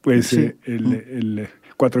 Entonces, pues sí.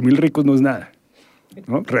 4.000 ricos no es nada,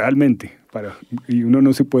 ¿no? Realmente. Y uno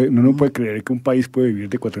no puede creer que un país puede vivir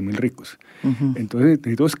de 4.000 ricos. Entonces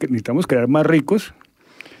necesitamos crear más ricos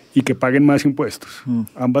y que paguen más impuestos,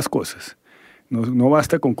 ambas cosas. No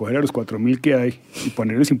basta con coger a los 4.000 que hay y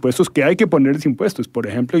ponerles impuestos, que hay que ponerles impuestos. Por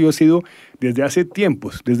ejemplo, yo he sido desde hace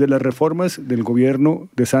tiempos, desde las reformas del gobierno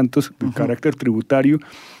de Santos, de carácter tributario,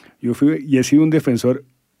 y he sido un defensor,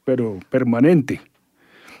 pero permanente,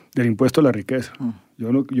 del impuesto a la riqueza.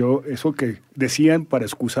 Eso que decían para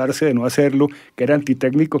excusarse de no hacerlo, que era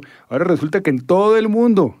antitécnico, ahora resulta que en todo el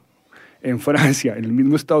mundo, en Francia, en el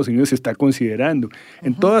mismo Estados Unidos se está considerando.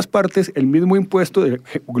 En todas partes el mismo impuesto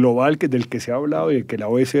global del que se ha hablado y del que la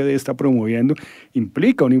OECD está promoviendo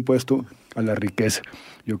implica un impuesto a la riqueza.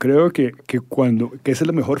 Yo creo que esa es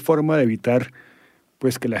la mejor forma de evitar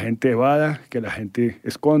pues, que la gente evada, que la gente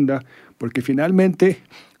esconda, porque finalmente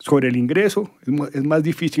sobre el ingreso es más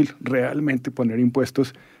difícil realmente poner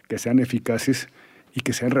impuestos que sean eficaces y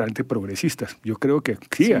que sean realmente progresistas. Yo creo que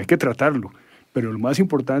sí. Hay que tratarlo. Pero lo más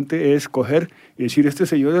importante es coger y decir, este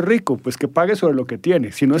señor es rico, pues que pague sobre lo que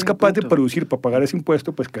tiene. Si no es capaz de producir para pagar ese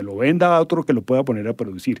impuesto, pues que lo venda a otro que lo pueda poner a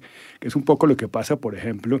producir. Que es un poco lo que pasa, por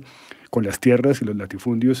ejemplo, con las tierras y los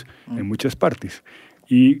latifundios en muchas partes.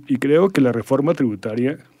 Y creo que la reforma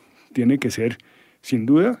tributaria tiene que ser, sin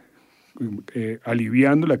duda,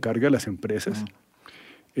 aliviando la carga de las empresas,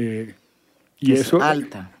 Y es eso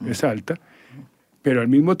alta. es alta, pero al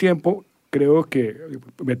mismo tiempo creo que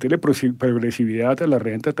meterle progresividad a la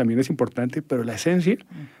renta también es importante, pero la esencia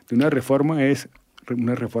de una reforma es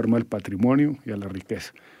una reforma al patrimonio y a la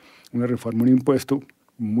riqueza. Una reforma, un impuesto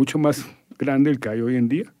mucho más grande del que hay hoy en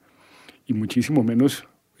día y muchísimo menos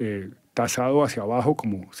tasado hacia abajo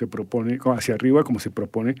como se propone, hacia arriba como se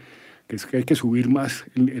propone, que es que hay que subir más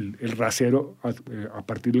el rasero a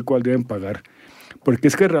partir del cual deben pagar. Porque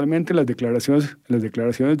es que realmente las declaraciones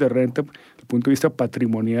de renta, desde el punto de vista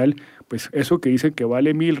patrimonial, pues eso que dicen que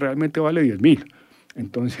vale 1.000 realmente vale 10.000.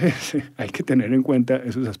 Entonces hay que tener en cuenta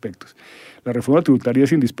esos aspectos. La reforma tributaria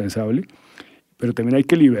es indispensable, pero también hay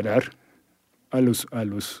que liberar a los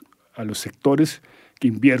sectores que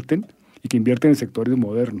invierten y que invierten en sectores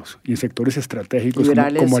modernos y en sectores estratégicos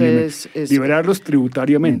como liberarlos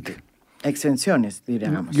tributariamente. Exenciones,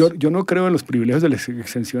 diríamos. Yo no creo en los privilegios de las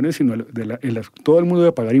exenciones, sino todo el mundo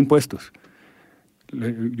debe pagar impuestos.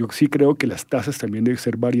 Yo sí creo que las tasas también deben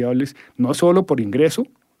ser variables, no solo por ingreso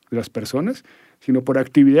de las personas, sino por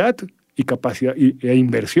actividad y capacidad e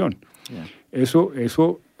inversión. Yeah.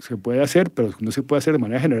 Eso se puede hacer, pero no se puede hacer de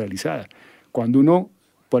manera generalizada. Cuando uno,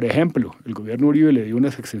 por ejemplo, el gobierno Uribe le dio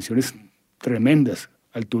unas exenciones tremendas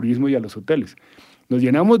al turismo y a los hoteles. Nos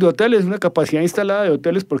llenamos de hoteles, una capacidad instalada de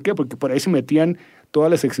hoteles. ¿Por qué? Porque por ahí se metían todas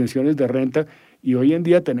las exenciones de renta y hoy en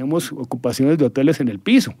día tenemos ocupaciones de hoteles en el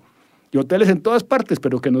piso. Y hoteles en todas partes,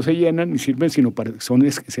 pero que no se llenan ni sirven, sino son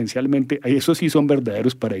esencialmente, esos sí son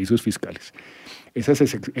verdaderos paraísos fiscales, esas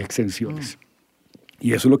exenciones.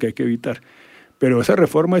 Y eso es lo que hay que evitar. Pero esa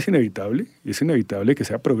reforma es inevitable que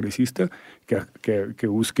sea progresista, que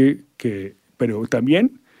busque que... Pero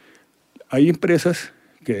también hay empresas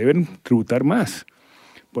que deben tributar más.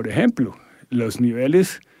 Por ejemplo, los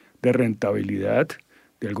niveles de rentabilidad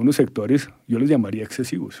de algunos sectores yo los llamaría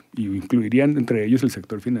excesivos y incluirían entre ellos el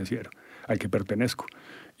sector financiero al que pertenezco.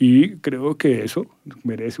 Y creo que eso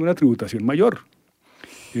merece una tributación mayor.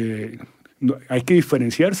 Hay que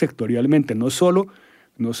diferenciar sectorialmente, no solo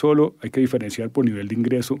hay que diferenciar por nivel de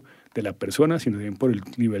ingreso de la persona, sino también por el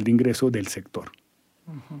nivel de ingreso del sector.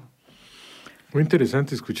 Muy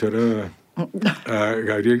interesante escuchar a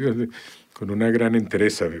Gabriel con una gran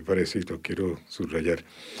entereza, me parece, y lo quiero subrayar.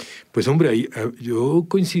 Pues hombre, yo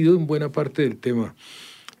coincido en buena parte del tema.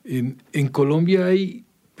 En Colombia hay,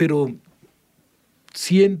 pero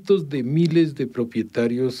cientos de miles de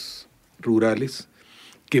propietarios rurales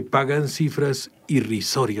que pagan cifras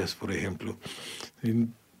irrisorias, por ejemplo.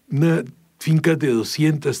 En fincas de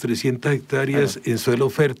 200, 300 hectáreas en suelo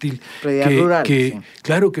fértil,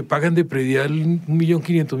 claro, que pagan de predial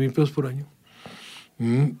 1.500.000 pesos por año.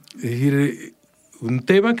 Es decir, un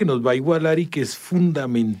tema que nos va a igualar y que es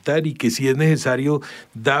fundamental y que si es necesario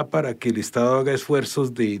da para que el Estado haga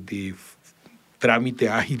esfuerzos de trámite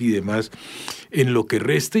ágil y demás en lo que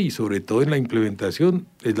reste y sobre todo en la implementación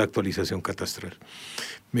es la actualización catastral.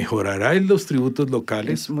 Mejorará en los tributos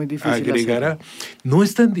locales, es muy difícil agregará. No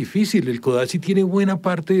es tan difícil, el CODACI tiene buena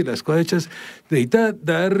parte de las cosas hechas. Necesita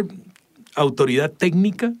dar autoridad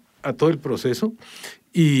técnica a todo el proceso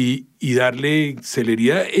y darle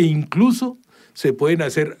celeridad e incluso se pueden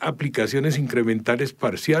hacer aplicaciones incrementales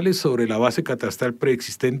parciales sobre la base catastral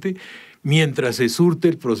preexistente mientras se surte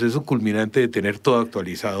el proceso culminante de tener todo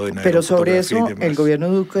actualizado. Pero sobre eso el gobierno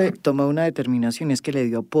Duque tomó una determinación, es que le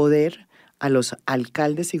dio poder a los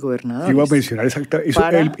alcaldes y gobernadores. Iba a mencionar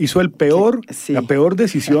exactamente. Hizo la peor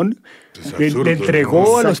decisión. Absurdo, le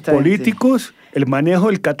entregó a los políticos el manejo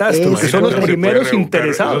del catastro, que son los primeros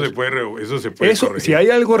interesados. Eso se puede corregir. Si hay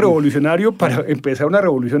algo revolucionario para empezar una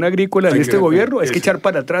revolución agrícola en este gobierno, es que echar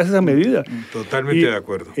para atrás esa medida. Totalmente de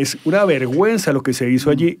acuerdo. Es una vergüenza lo que se hizo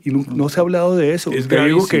allí y no se ha hablado de eso. Es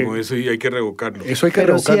gravísimo eso y hay que revocarlo. Eso hay que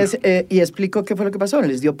revocarlo. Sí y explico qué fue lo que pasó.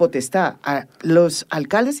 Les dio potestad a los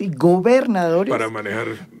alcaldes y gobernadores para manejar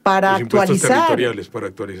los impuestos territoriales,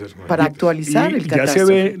 para actualizar el catastro. Ya se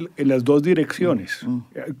ve en las dos direcciones.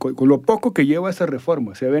 Con lo poco que lleva esta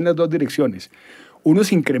reforma, se ve en las dos direcciones.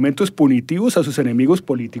 Unos incrementos punitivos a sus enemigos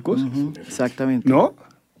políticos. Exactamente. ¿No?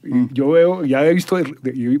 Yo veo, ya he visto,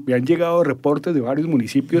 me han llegado reportes de varios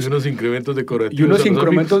municipios. Y unos incrementos decorativos. Y unos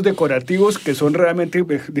incrementos decorativos que son realmente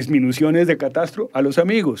disminuciones de catastro a los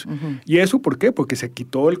amigos. ¿Y eso por qué? Porque se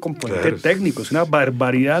quitó el componente técnico. Es una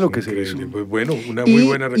barbaridad lo que se hizo. Pues bueno, una muy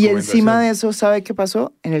buena recomendación. Y encima de eso, ¿sabe qué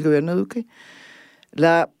pasó en el gobierno Duque?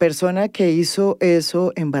 La persona que hizo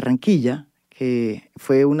eso en Barranquilla, que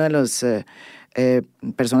fue una de las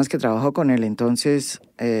personas que trabajó con él entonces,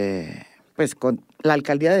 pues con la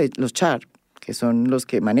alcaldía de los Char, que son los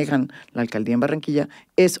que manejan la alcaldía en Barranquilla,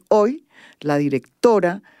 es hoy la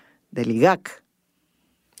directora del IGAC.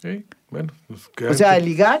 Sí, bueno, o sea, el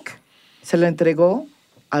IGAC Se lo entregó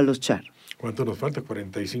a los Char. ¿Cuánto nos falta?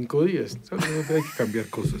 45 días. Hay que cambiar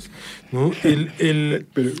cosas, ¿no? El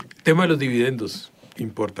tema de los dividendos,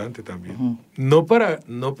 importante también. No para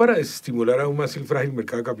estimular aún más el frágil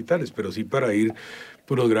mercado de capitales, pero sí para ir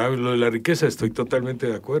por los graves. Lo de la riqueza, estoy totalmente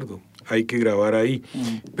de acuerdo. Hay que grabar ahí.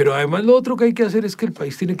 Pero además lo otro que hay que hacer es que el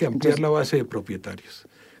país tiene que ampliar la base de propietarios.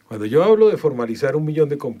 Cuando yo hablo de formalizar 1 millón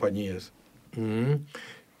de compañías,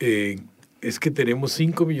 es que tenemos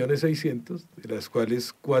 5.600.000, de las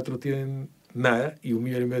cuales 4 tienen nada y 1,5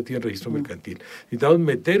 millones tienen registro mercantil. Necesitamos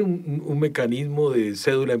meter un mecanismo de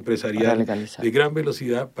cédula empresarial de gran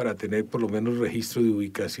velocidad para tener por lo menos registro de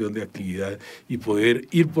ubicación de actividad y poder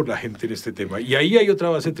ir por la gente en este tema. Y ahí hay otra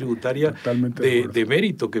base tributaria de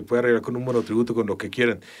mérito que puede arreglar con un monotributo, con lo que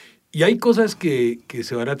quieran. Y hay cosas que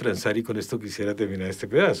se van a transar, y con esto quisiera terminar este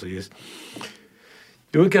pedazo, y es,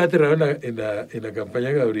 yo me quedé aterrado en la campaña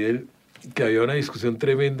de Gabriel, que había una discusión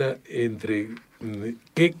tremenda entre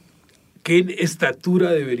qué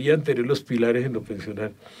estatura deberían tener los pilares en lo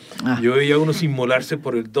pensional. Yo veía a unos inmolarse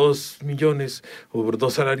por el 2 millones o por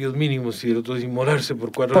 2 salarios mínimos y el otro inmolarse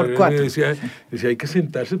por 4 millones. Decía, hay que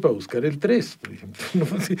sentarse para buscar el 3, por ejemplo. No,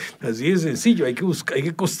 así de sencillo, hay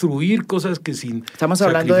que construir cosas que sin Estamos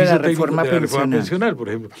hablando de la reforma pensional, por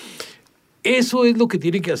ejemplo. Eso es lo que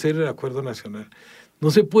tiene que hacer el acuerdo nacional.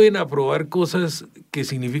 No se pueden aprobar cosas que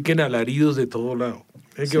signifiquen alaridos de todo lado.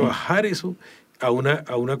 Hay que bajar eso a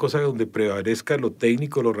una cosa donde prevalezca lo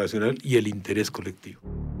técnico, lo racional y el interés colectivo.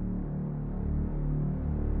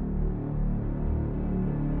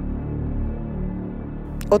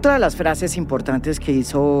 Otra de las frases importantes que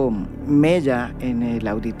hizo mella en el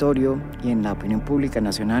auditorio y en la opinión pública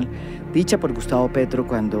nacional, dicha por Gustavo Petro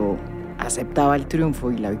cuando aceptaba el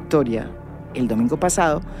triunfo y la victoria el domingo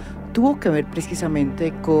pasado, tuvo que ver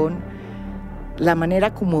precisamente con la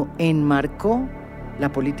manera como enmarcó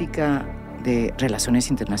la política de relaciones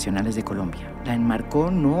internacionales de Colombia. La enmarcó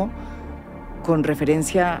no con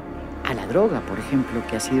referencia a la droga, por ejemplo,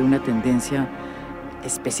 que ha sido una tendencia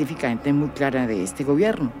específicamente muy clara de este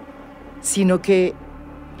gobierno, sino que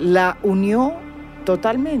la unió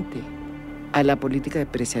totalmente a la política de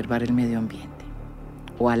preservar el medio ambiente,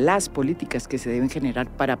 o a las políticas que se deben generar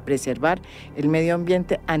para preservar el medio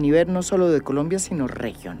ambiente a nivel no solo de Colombia, sino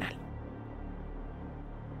regional.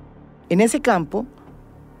 En ese campo,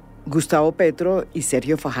 Gustavo Petro y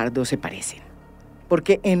Sergio Fajardo se parecen,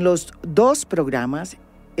 porque en los 2 programas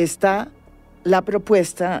está la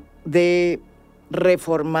propuesta de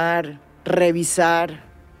reformar, revisar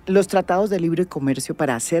los tratados de libre comercio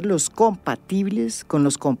para hacerlos compatibles con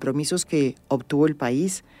los compromisos que obtuvo el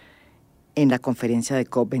país en la conferencia de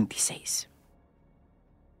COP26.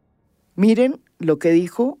 Miren lo que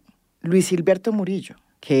dijo Luis Gilberto Murillo,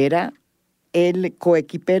 que era el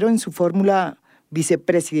coequipero en su fórmula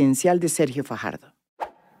vicepresidencial de Sergio Fajardo.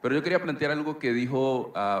 Pero yo quería plantear algo que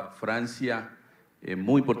dijo Francia,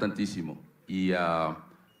 muy importantísimo, y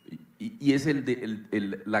es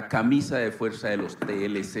la camisa de fuerza de los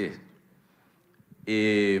TLC,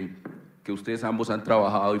 que ustedes ambos han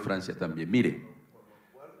trabajado y Francia también. Mire,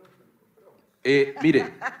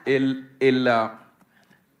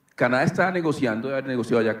 Canadá está negociando, debe haber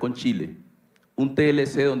negociado ya con Chile, un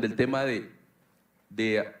TLC donde el tema de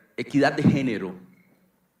equidad de género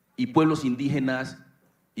y pueblos indígenas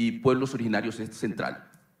y pueblos originarios es central.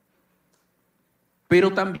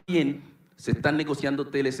 Pero también se están negociando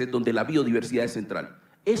TLC donde la biodiversidad es central.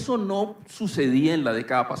 Eso no sucedía en la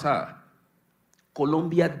década pasada.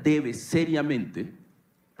 Colombia debe seriamente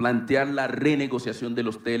plantear la renegociación de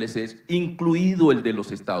los TLCs, incluido el de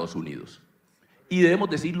los Estados Unidos. Y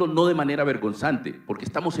debemos decirlo no de manera vergonzante, porque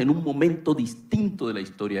estamos en un momento distinto de la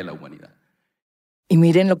historia de la humanidad. Y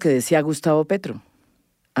miren lo que decía Gustavo Petro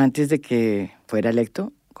antes de que fuera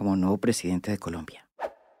electo como nuevo presidente de Colombia.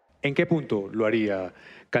 ¿En qué punto lo haría,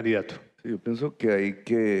 candidato? Sí, yo pienso que hay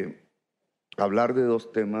que hablar de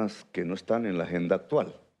 2 temas que no están en la agenda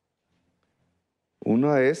actual.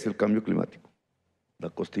 Una es el cambio climático,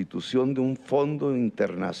 la constitución de un fondo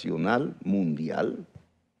internacional mundial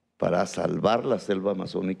para salvar la selva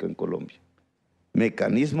amazónica en Colombia.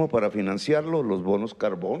 Mecanismo para financiarlo, los bonos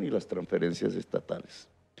carbón y las transferencias estatales.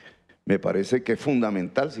 Me parece que es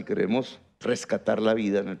fundamental si queremos rescatar la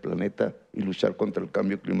vida en el planeta y luchar contra el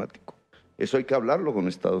cambio climático. Eso hay que hablarlo con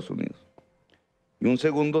Estados Unidos. Y un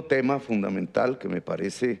segundo tema fundamental que me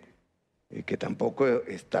parece que tampoco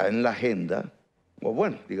está en la agenda, o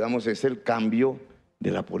bueno, digamos, es el cambio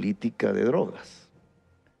de la política de drogas.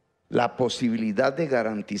 La posibilidad de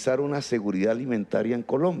garantizar una seguridad alimentaria en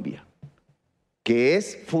Colombia, que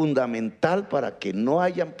es fundamental para que no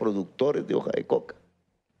hayan productores de hoja de coca.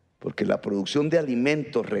 porque la producción de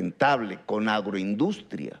alimentos rentable con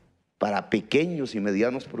agroindustria para pequeños y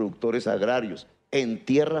medianos productores agrarios en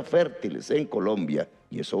tierras fértiles en Colombia,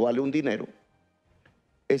 y eso vale un dinero,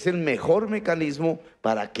 es el mejor mecanismo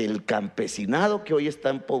para que el campesinado que hoy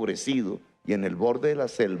está empobrecido y en el borde de la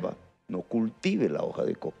selva no cultive la hoja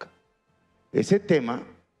de coca. Ese tema,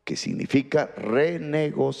 que significa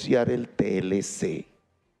renegociar el TLC,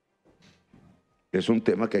 es un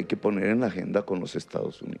tema que hay que poner en la agenda con los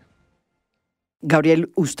Estados Unidos. Gabriel,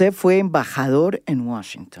 usted fue embajador en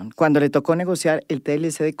Washington cuando le tocó negociar el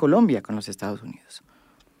TLC de Colombia con los Estados Unidos.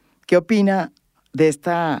 ¿Qué opina de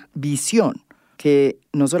esta visión que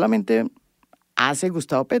no solamente hace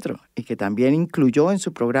Gustavo Petro y que también incluyó en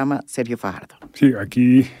su programa Sergio Fajardo? Sí,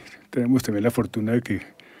 aquí tenemos también la fortuna de que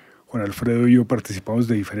Juan Alfredo y yo participamos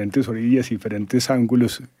de diferentes orillas y diferentes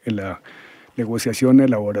ángulos en la negociación,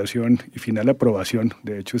 elaboración y final aprobación.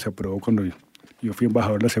 De hecho, se aprobó cuando yo fui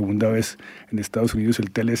embajador la segunda vez en Estados Unidos, el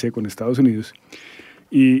TLC con Estados Unidos.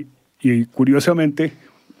 Y curiosamente,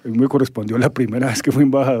 me correspondió la primera vez que fui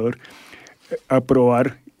embajador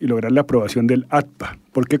aprobar y lograr la aprobación del ATPA.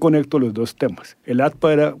 ¿Por qué conecto los dos temas? El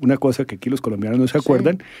ATPA era una cosa que aquí los colombianos no se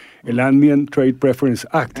acuerdan, el Ambient Trade Preference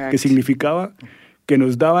Act, que significaba que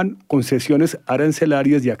nos daban concesiones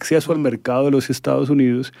arancelarias y acceso al mercado de los Estados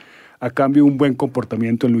Unidos a cambio de un buen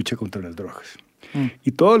comportamiento en lucha contra las drogas.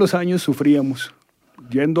 Y todos los años sufríamos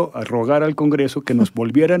yendo a rogar al Congreso que nos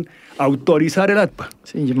volvieran a autorizar el ATPA.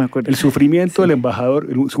 Sí, yo me acuerdo. El sufrimiento del embajador,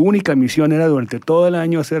 su única misión era durante todo el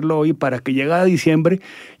año hacerlo hoy para que llegara diciembre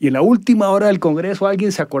y en la última hora del Congreso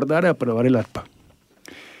alguien se acordara de aprobar el ATPA.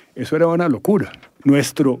 Eso era una locura.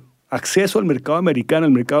 Nuestro acceso al mercado americano,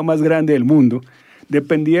 el mercado más grande del mundo,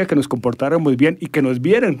 dependía de que nos comportáramos bien y que nos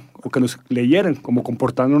vieran o que nos leyeran como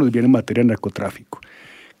comportándonos bien en materia de narcotráfico.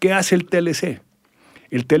 ¿Qué hace el TLC?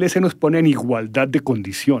 El TLC nos pone en igualdad de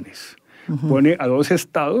condiciones. Pone a dos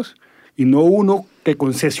estados y no uno que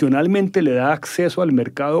concesionalmente le da acceso al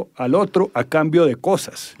mercado al otro a cambio de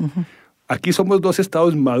cosas. Aquí somos dos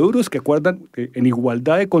estados maduros que acuerdan en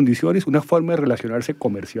igualdad de condiciones una forma de relacionarse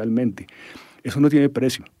comercialmente. Eso no tiene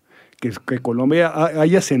precio. Que Colombia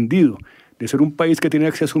haya ascendido de ser un país que tiene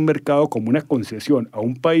acceso a un mercado como una concesión, a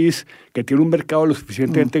un país que tiene un mercado lo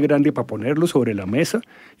suficientemente grande para ponerlo sobre la mesa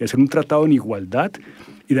y hacer un tratado en igualdad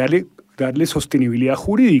y darle sostenibilidad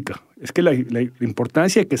jurídica. Es que la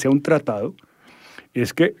importancia de que sea un tratado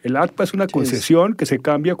es que el ATPA es una concesión que se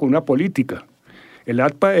cambia con una política. El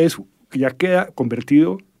ATPA ya queda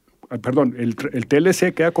convertido, el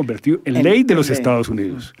TLC queda convertido en ley de los Estados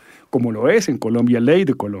Unidos, como lo es en Colombia, ley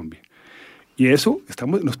de Colombia. Y eso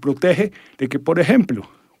nos protege de que, por ejemplo,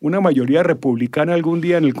 una mayoría republicana algún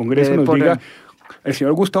día en el Congreso nos diga el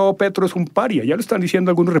señor Gustavo Petro es un paria. Ya lo están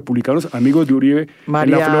diciendo algunos republicanos amigos de Uribe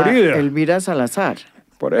en la Florida. Elvira Salazar.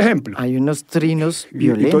 Por ejemplo. Hay unos trinos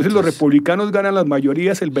violentos. Entonces los republicanos ganan las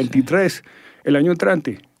mayorías el 23, el año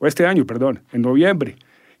entrante, o este año, perdón, en noviembre.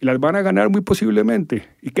 Y las van a ganar muy posiblemente.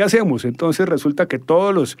 ¿Y qué hacemos? Entonces resulta que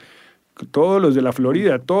todos los de la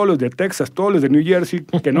Florida, todos los de Texas, todos los de New Jersey,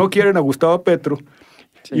 que no quieren a Gustavo Petro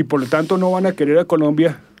y por lo tanto no van a querer a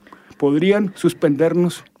Colombia, podrían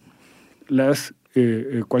suspendernos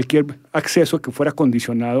cualquier acceso que fuera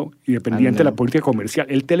condicionado y dependiente de la política comercial.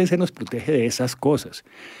 El TLC nos protege de esas cosas.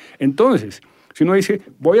 Entonces, si uno dice,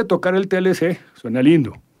 voy a tocar el TLC, suena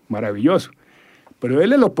lindo, maravilloso, pero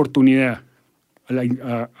déle la oportunidad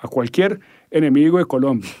a cualquier enemigo de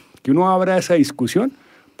Colombia, que uno abra esa discusión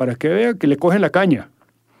para que vea que le cogen la caña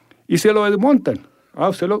y se lo desmontan.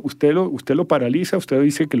 Usted lo paraliza, usted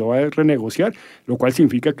dice que lo va a renegociar, lo cual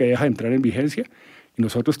significa que deja de entrar en vigencia y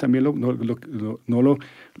nosotros también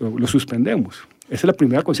lo suspendemos. Esa es la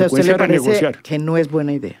primera consecuencia de renegociar. Que no es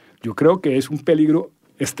buena idea. Yo creo que es un peligro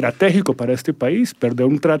estratégico para este país, perder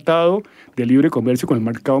un tratado de libre comercio con el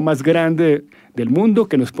mercado más grande del mundo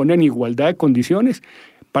que nos pone en igualdad de condiciones,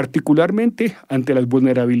 particularmente ante las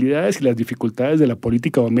vulnerabilidades y las dificultades de la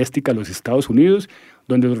política doméstica de los Estados Unidos,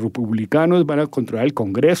 donde los republicanos van a controlar el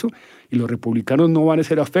Congreso y los republicanos no van a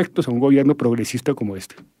ser afectos a un gobierno progresista como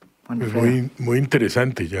este. Es muy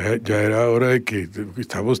interesante, ya era hora de que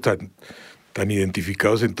estamos tan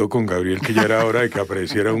identificados en todo con Gabriel que ya era hora de que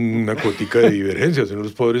apareciera una cuotica de divergencias en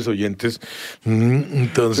los pobres oyentes.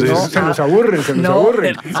 Entonces... No, se nos aburren.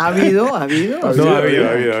 ¿Ha habido? No, ha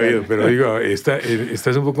habido, pero digo, esta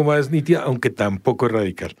es un poco más nítida, aunque tampoco es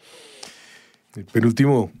radical. El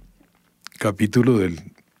penúltimo capítulo del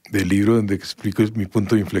libro donde explico mi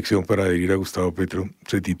punto de inflexión para adherir a Gustavo Petro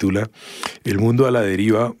se titula El mundo a la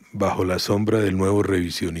deriva bajo la sombra del nuevo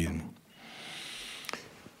revisionismo.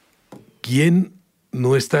 ¿Quién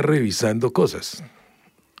no está revisando cosas?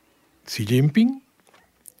 ¿Xi Jinping,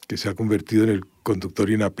 que se ha convertido en el conductor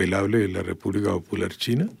inapelable de la República Popular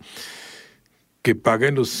China, que paga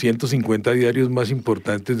en los 150 diarios más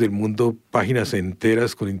importantes del mundo páginas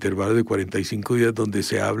enteras con intervalos de 45 días, donde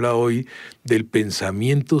se habla hoy del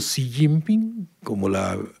pensamiento Xi Jinping como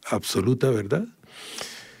la absoluta verdad.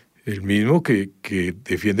 El mismo que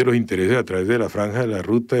defiende los intereses a través de la franja de la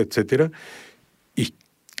ruta, etcétera, y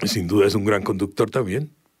sin duda es un gran conductor también,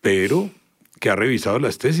 pero que ha revisado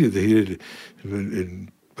las tesis. Es decir, el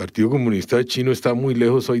Partido Comunista Chino está muy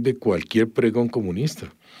lejos hoy de cualquier pregón comunista.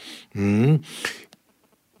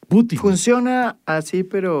 Putin. Funciona así,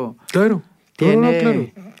 pero... Claro. Tiene... Claro.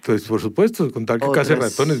 Pues por supuesto, con tal que case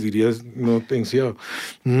ratones, dirías, no tensiado.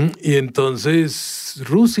 Y entonces,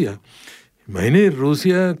 Rusia. Imagínese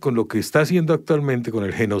Rusia con lo que está haciendo actualmente, con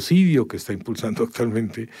el genocidio que está impulsando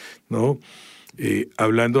actualmente, ¿no?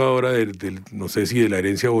 Hablando ahora no sé si de la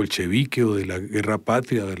herencia bolchevique o de la guerra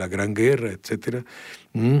patria, de la gran guerra, etcétera.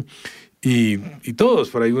 Y todos,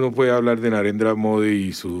 por ahí uno puede hablar de Narendra Modi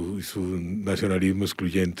y su nacionalismo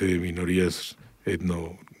excluyente de minorías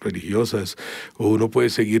etno-religiosas, o uno puede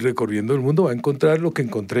seguir recorriendo el mundo, va a encontrar lo que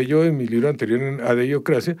encontré yo en mi libro anterior, en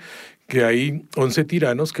Adeyocracia, que hay 11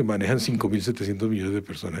 tiranos que manejan 5.700 millones de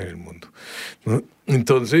personas en el mundo, ¿no?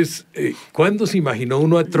 Entonces, ¿cuándo se imaginó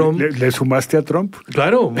uno a Trump? ¿Le sumaste a Trump?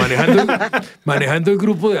 Claro, manejando el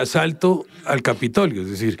grupo de asalto al Capitolio, es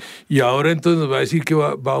decir, y ahora entonces nos va a decir que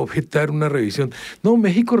va a objetar una revisión. No,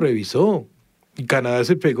 México revisó, y Canadá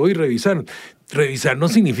se pegó y revisaron. Revisar no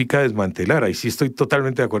significa desmantelar, ahí sí estoy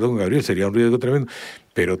totalmente de acuerdo con Gabriel, sería un riesgo tremendo,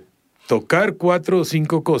 pero tocar 4 o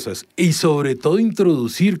 5 cosas y sobre todo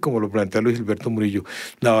introducir, como lo plantea Luis Gilberto Murillo,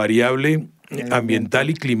 la variable ambiental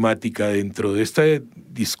y climática dentro de este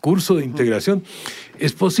discurso de integración,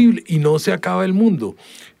 es posible y no se acaba el mundo.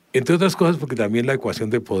 Entre otras cosas porque también la ecuación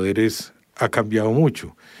de poderes ha cambiado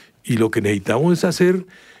mucho y lo que necesitamos es hacer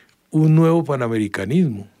un nuevo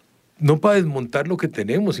panamericanismo. No para desmontar lo que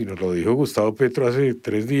tenemos, sino lo dijo Gustavo Petro hace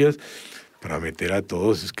 3 días, para meter a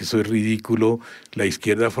todos. Es que eso es ridículo, la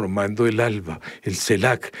izquierda formando el ALBA, el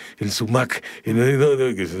CELAC, el SUMAC,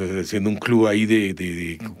 haciendo un club ahí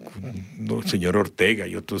de señor Ortega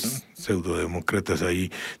y otros pseudodemócratas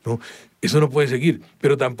ahí, ¿no? Eso no puede seguir,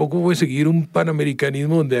 pero tampoco puede seguir un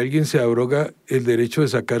panamericanismo donde alguien se abroga el derecho de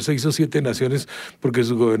sacar 6 o 7 naciones porque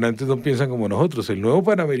sus gobernantes no piensan como nosotros. El nuevo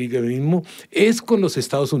panamericanismo es con los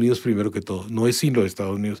Estados Unidos primero que todo, no es sin los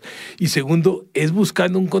Estados Unidos. Y segundo, es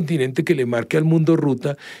buscando un continente que le marque al mundo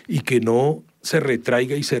ruta y que no se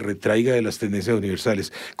retraiga de las tendencias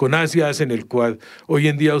universales. Con Asia hacen el Quad, hoy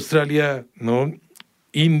en día Australia, ¿no?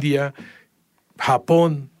 India,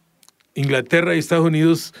 Japón, Inglaterra y Estados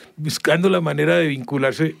Unidos buscando la manera de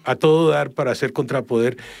vincularse a todo dar para hacer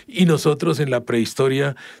contrapoder y nosotros en la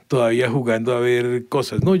prehistoria todavía jugando a ver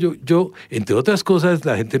cosas. No, yo, entre otras cosas,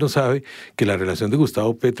 la gente no sabe que la relación de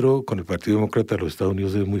Gustavo Petro con el Partido Demócrata de los Estados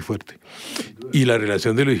Unidos es muy fuerte y la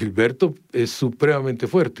relación de Luis Gilberto es supremamente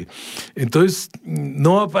fuerte. Entonces,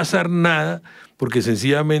 no va a pasar nada porque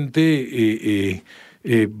sencillamente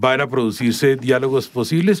van a producirse diálogos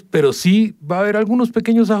posibles, pero sí va a haber algunos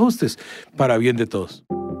pequeños ajustes para bien de todos.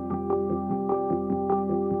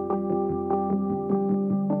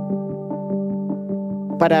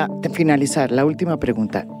 Para finalizar, la última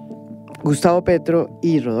pregunta. Gustavo Petro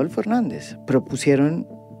y Rodolfo Hernández propusieron,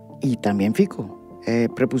 y también Fico,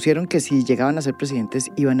 propusieron que si llegaban a ser presidentes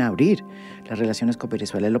iban a abrir las relaciones con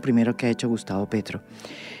Venezuela. Es lo primero que ha hecho Gustavo Petro.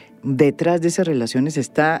 Detrás de esas relaciones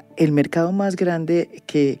está el mercado más grande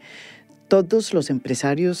que todos los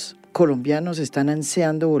empresarios colombianos están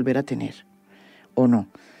ansiando volver a tener, ¿o no?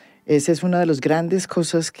 Esa es una de las grandes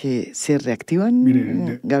cosas que se reactivan,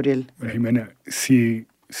 mire, Gabriel. Jimena, si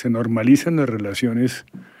se normalizan las relaciones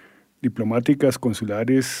diplomáticas,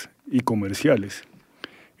 consulares y comerciales,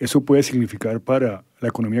 eso puede significar para la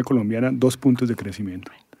economía colombiana 2 puntos de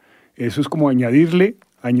crecimiento. Eso es como añadirle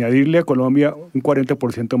a Colombia un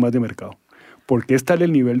 40% más de mercado, porque es tal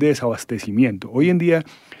el nivel de desabastecimiento. Hoy en día,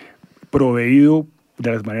 proveído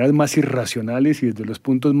de las maneras más irracionales y desde los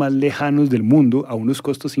puntos más lejanos del mundo, a unos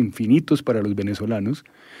costos infinitos para los venezolanos,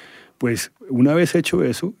 pues una vez hecho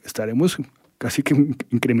eso, estaremos casi que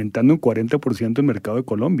incrementando un 40% el mercado de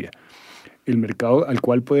Colombia, el mercado al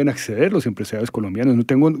cual pueden acceder los empresarios colombianos. No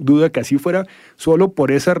tengo duda que así fuera solo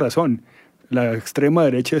por esa razón. La extrema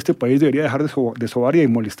derecha de este país debería dejar de sobar y de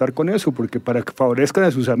molestar con eso, porque para que favorezcan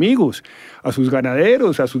a sus amigos, a sus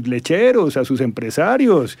ganaderos, a sus lecheros, a sus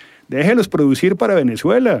empresarios, déjenlos producir para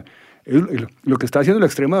Venezuela. Lo que está haciendo la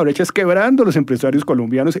extrema derecha es quebrando a los empresarios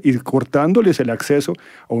colombianos y cortándoles el acceso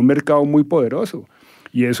a un mercado muy poderoso.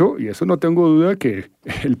 Y eso no tengo duda que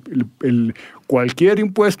cualquier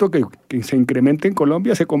impuesto que se incremente en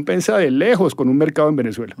Colombia se compensa de lejos con un mercado en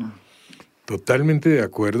Venezuela. Totalmente de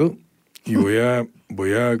acuerdo. Y voy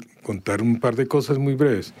a contar un par de cosas muy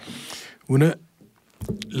breves. Una,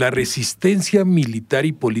 la resistencia militar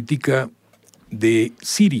y política de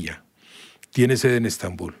Siria tiene sede en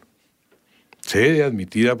Estambul. Sede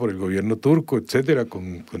admitida por el gobierno turco, etcétera,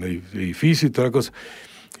 con el edificio y toda la cosa.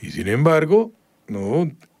 Y sin embargo,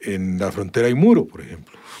 no, en la frontera hay muro, por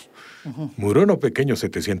ejemplo. Muro no pequeño,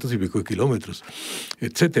 700 y pico de kilómetros,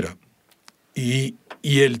 etcétera. Y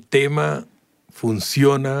el tema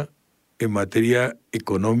funciona en materia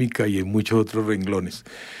económica y en muchos otros renglones.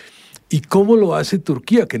 ¿Y cómo lo hace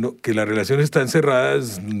Turquía? Que las relaciones están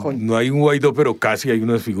cerradas, no hay un Guaidó, pero casi hay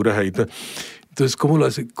unas figuras ahí. Entonces, ¿cómo lo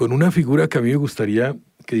hace? Con una figura que a mí me gustaría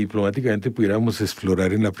que diplomáticamente pudiéramos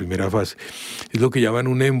explorar en la primera fase. Es lo que llaman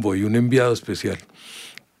un envoy, un enviado especial,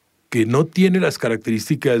 que no tiene las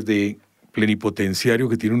características de plenipotenciario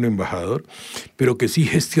que tiene un embajador, pero que sí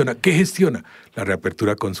gestiona. ¿Qué gestiona? La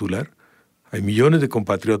reapertura consular. Hay millones de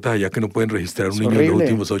compatriotas allá que no pueden registrar un niño en los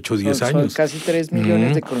últimos 8 o 10 años. Son casi 3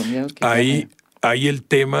 millones de colombianos que hay el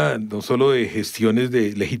tema no solo de gestiones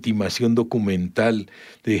de legitimación documental,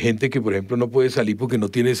 de gente que, por ejemplo, no puede salir porque no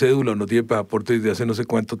tiene cédula o no tiene pasaporte desde hace no sé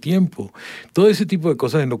cuánto tiempo. Todo ese tipo de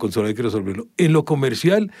cosas en lo consular hay que resolverlo. En lo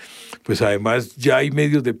comercial, pues además ya hay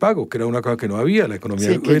medios de pago, que era una cosa que no había. La economía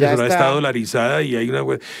venezolana está dolarizada y hay una...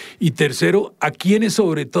 Y tercero, ¿a quiénes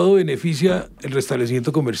sobre todo beneficia el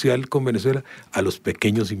restablecimiento comercial con Venezuela? A los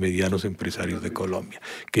pequeños y medianos empresarios de Colombia,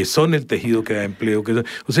 que son el tejido que da empleo.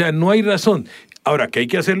 O sea, no hay razón. Ahora, que hay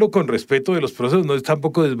que hacerlo con respeto de los procesos, no es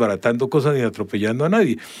tampoco desbaratando cosas ni atropellando a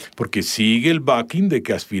nadie, porque sigue el backing de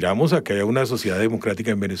que aspiramos a que haya una sociedad democrática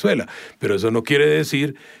en Venezuela, pero eso no quiere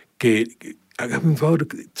decir hágame un favor,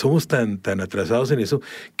 somos tan atrasados en eso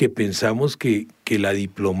que pensamos que la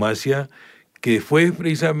diplomacia, que fue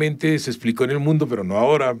precisamente, se explicó en el mundo, pero no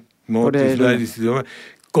ahora, no es la decisión,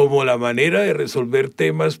 como la manera de resolver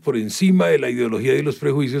temas por encima de la ideología y los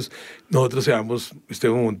prejuicios, nosotros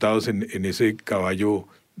estemos montados en ese caballo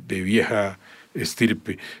de vieja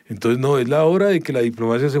estirpe. Entonces, no, es la hora de que la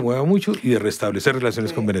diplomacia se mueva mucho y de restablecer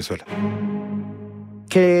relaciones con Venezuela.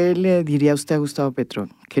 ¿Qué le diría usted a Gustavo Petro?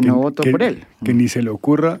 Que no votó por él. Que ni se le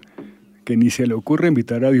ocurra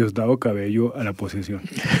invitar a Diosdado Cabello a la posesión.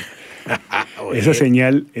 Esa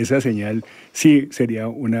señal, sí sería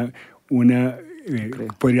una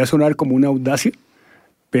podría sonar como una audacia,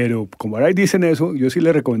 pero como ahora dicen eso, yo sí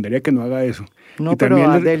le recomendaría que no haga eso. No, pero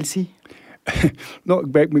Adel sí. No,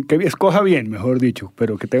 que escoja bien, mejor dicho,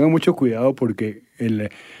 pero que tenga mucho cuidado porque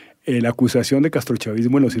la acusación de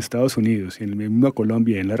castrochavismo en los Estados Unidos, en la misma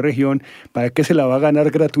Colombia y en la región, ¿para qué se la va a ganar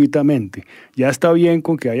gratuitamente? Ya está bien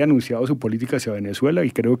con que haya anunciado su política hacia Venezuela y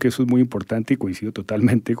creo que eso es muy importante y coincido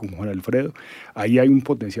totalmente con Juan Alfredo. Ahí hay un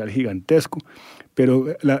potencial gigantesco, pero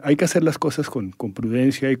hay que hacer las cosas con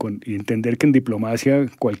prudencia y entender que en diplomacia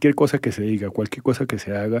cualquier cosa que se diga, cualquier cosa que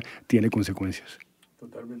se haga, tiene consecuencias.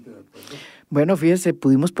 Totalmente de acuerdo. Bueno, fíjese,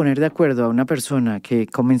 pudimos poner de acuerdo a una persona que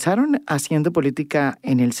comenzaron haciendo política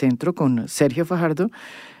en el centro con Sergio Fajardo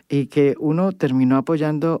y que uno terminó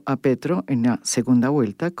apoyando a Petro en la segunda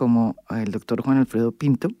vuelta, como el doctor Juan Alfredo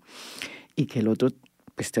Pinto, y que el otro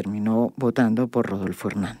pues terminó votando por Rodolfo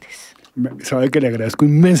Hernández. Sabe que le agradezco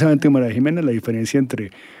inmensamente a María Jimena la diferencia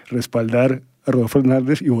entre respaldar a Rodolfo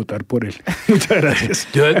Hernández y votar por él. Muchas gracias.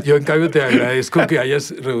 Yo en cambio te agradezco que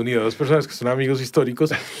hayas reunido a dos personas que son amigos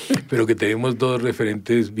históricos, pero que tenemos dos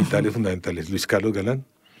referentes vitales fundamentales. Luis Carlos Galán,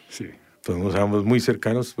 sí. Somos ambos muy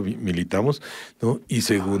cercanos, militamos, ¿no? Y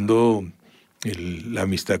segundo, la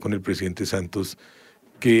amistad con el presidente Santos,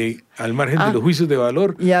 que al margen de los juicios de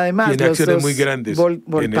valor, y además tiene acciones muy grandes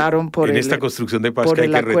votaron en esta construcción de paz que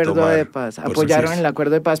hay que retomar. Por el acuerdo de paz, apoyaron el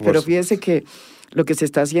acuerdo de paz, pero fíjese que lo que se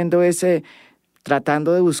está haciendo es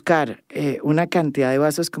tratando de buscar una cantidad de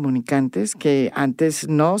vasos comunicantes que antes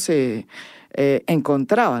no se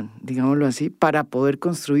encontraban, digámoslo así, para poder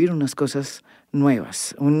construir unas cosas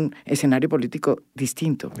nuevas, un escenario político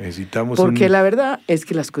distinto. Porque la verdad es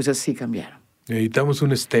que las cosas sí cambiaron. Necesitamos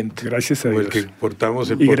un stent. Gracias a Dios. El que portamos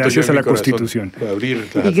y gracias a la Constitución.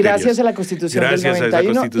 Y gracias a la Constitución del 91. Gracias a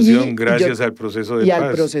esa Constitución, gracias al proceso de paz. Y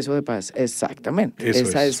al proceso de paz, exactamente.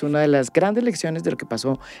 Esa es una de las grandes lecciones de lo que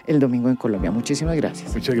pasó el domingo en Colombia. Muchísimas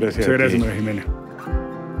gracias. Muchas gracias. Muchas gracias, María Jimena.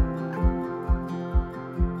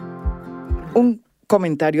 Un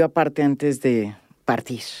comentario aparte antes de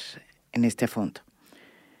partir en este fondo.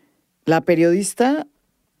 La periodista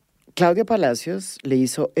Claudia Palacios le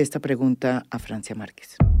hizo esta pregunta a Francia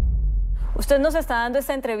Márquez. Usted nos está dando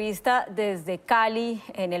esta entrevista desde Cali,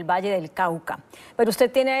 en el Valle del Cauca, pero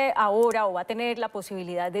usted tiene ahora o va a tener la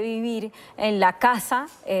posibilidad de vivir en la casa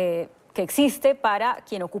que existe para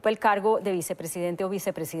quien ocupa el cargo de vicepresidente o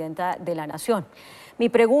vicepresidenta de la Nación. Mi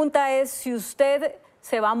pregunta es si usted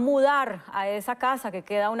se va a mudar a esa casa que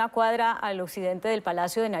queda a una cuadra al occidente del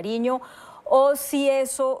Palacio de Nariño o si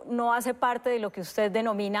eso no hace parte de lo que usted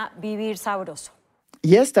denomina vivir sabroso.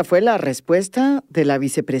 Y esta fue la respuesta de la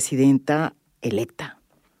vicepresidenta electa,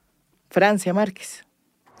 Francia Márquez.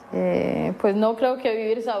 Pues no creo que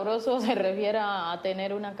vivir sabroso se refiera a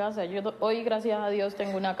tener una casa. Yo hoy, gracias a Dios,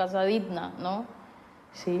 tengo una casa digna, ¿no?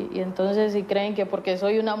 Sí, y entonces si creen que porque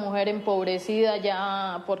soy una mujer empobrecida,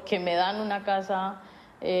 ya porque me dan una casa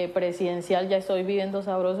presidencial, ya estoy viviendo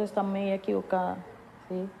sabroso, están muy equivocadas,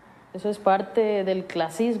 ¿sí? Eso es parte del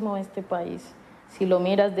clasismo de este país, si lo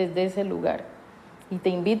miras desde ese lugar. Y te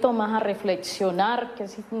invito más a reflexionar qué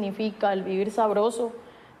significa el vivir sabroso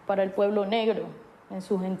para el pueblo negro, en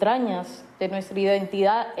sus entrañas de nuestra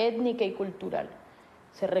identidad étnica y cultural.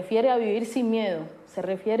 Se refiere a vivir sin miedo, se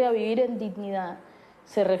refiere a vivir en dignidad,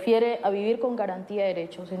 se refiere a vivir con garantía de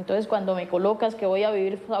derechos. Entonces, cuando me colocas que voy a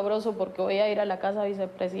vivir sabroso porque voy a ir a la casa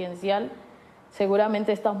vicepresidencial,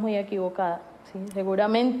 seguramente estás muy equivocada, ¿sí?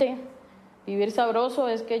 Seguramente vivir sabroso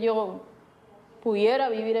es que yo pudiera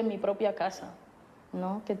vivir en mi propia casa,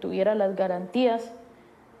 ¿no? Que tuviera las garantías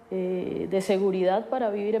de seguridad para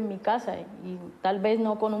vivir en mi casa y tal vez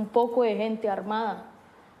no con un poco de gente armada,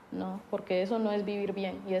 ¿no? Porque eso no es vivir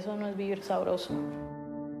bien y eso no es vivir sabroso.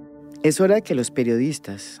 Es hora de que los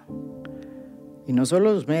periodistas, y no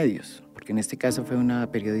solo los medios, porque en este caso fue una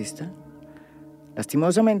periodista,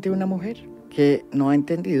 lastimosamente una mujer, que no ha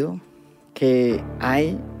entendido que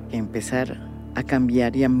hay que empezar a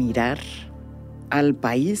cambiar y a mirar al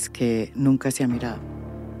país que nunca se ha mirado.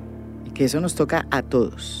 Y que eso nos toca a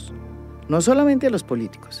todos, no solamente a los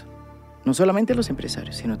políticos, no solamente a los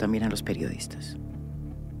empresarios, sino también a los periodistas.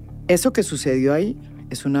 Eso que sucedió ahí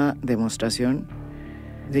es una demostración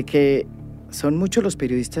de que son muchos los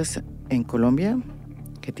periodistas en Colombia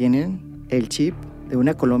que tienen el chip de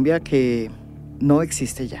una Colombia que no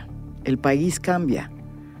existe ya. El país cambia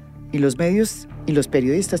y los medios y los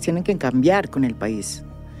periodistas tienen que cambiar con el país,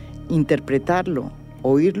 interpretarlo,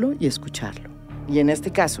 oírlo y escucharlo. Y en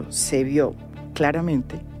este caso se vio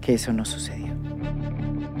claramente que eso no sucedió.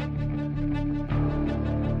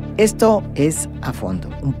 Esto es A Fondo,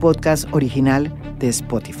 un podcast original de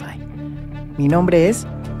Spotify. Mi nombre es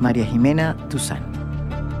María Jimena Duzán.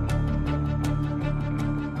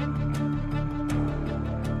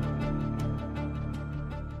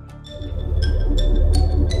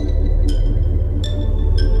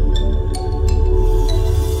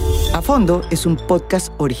 A Fondo es un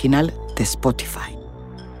podcast original de Spotify.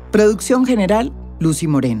 Producción general, Lucy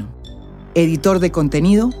Moreno. Editor de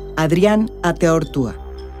contenido, Adrián Ateortúa.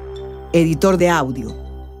 Editor de audio,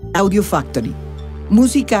 Audio Factory.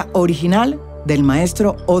 Música original del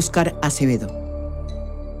maestro Óscar Acevedo.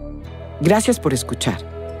 Gracias por escuchar.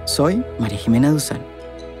 Soy María Jimena Duzán.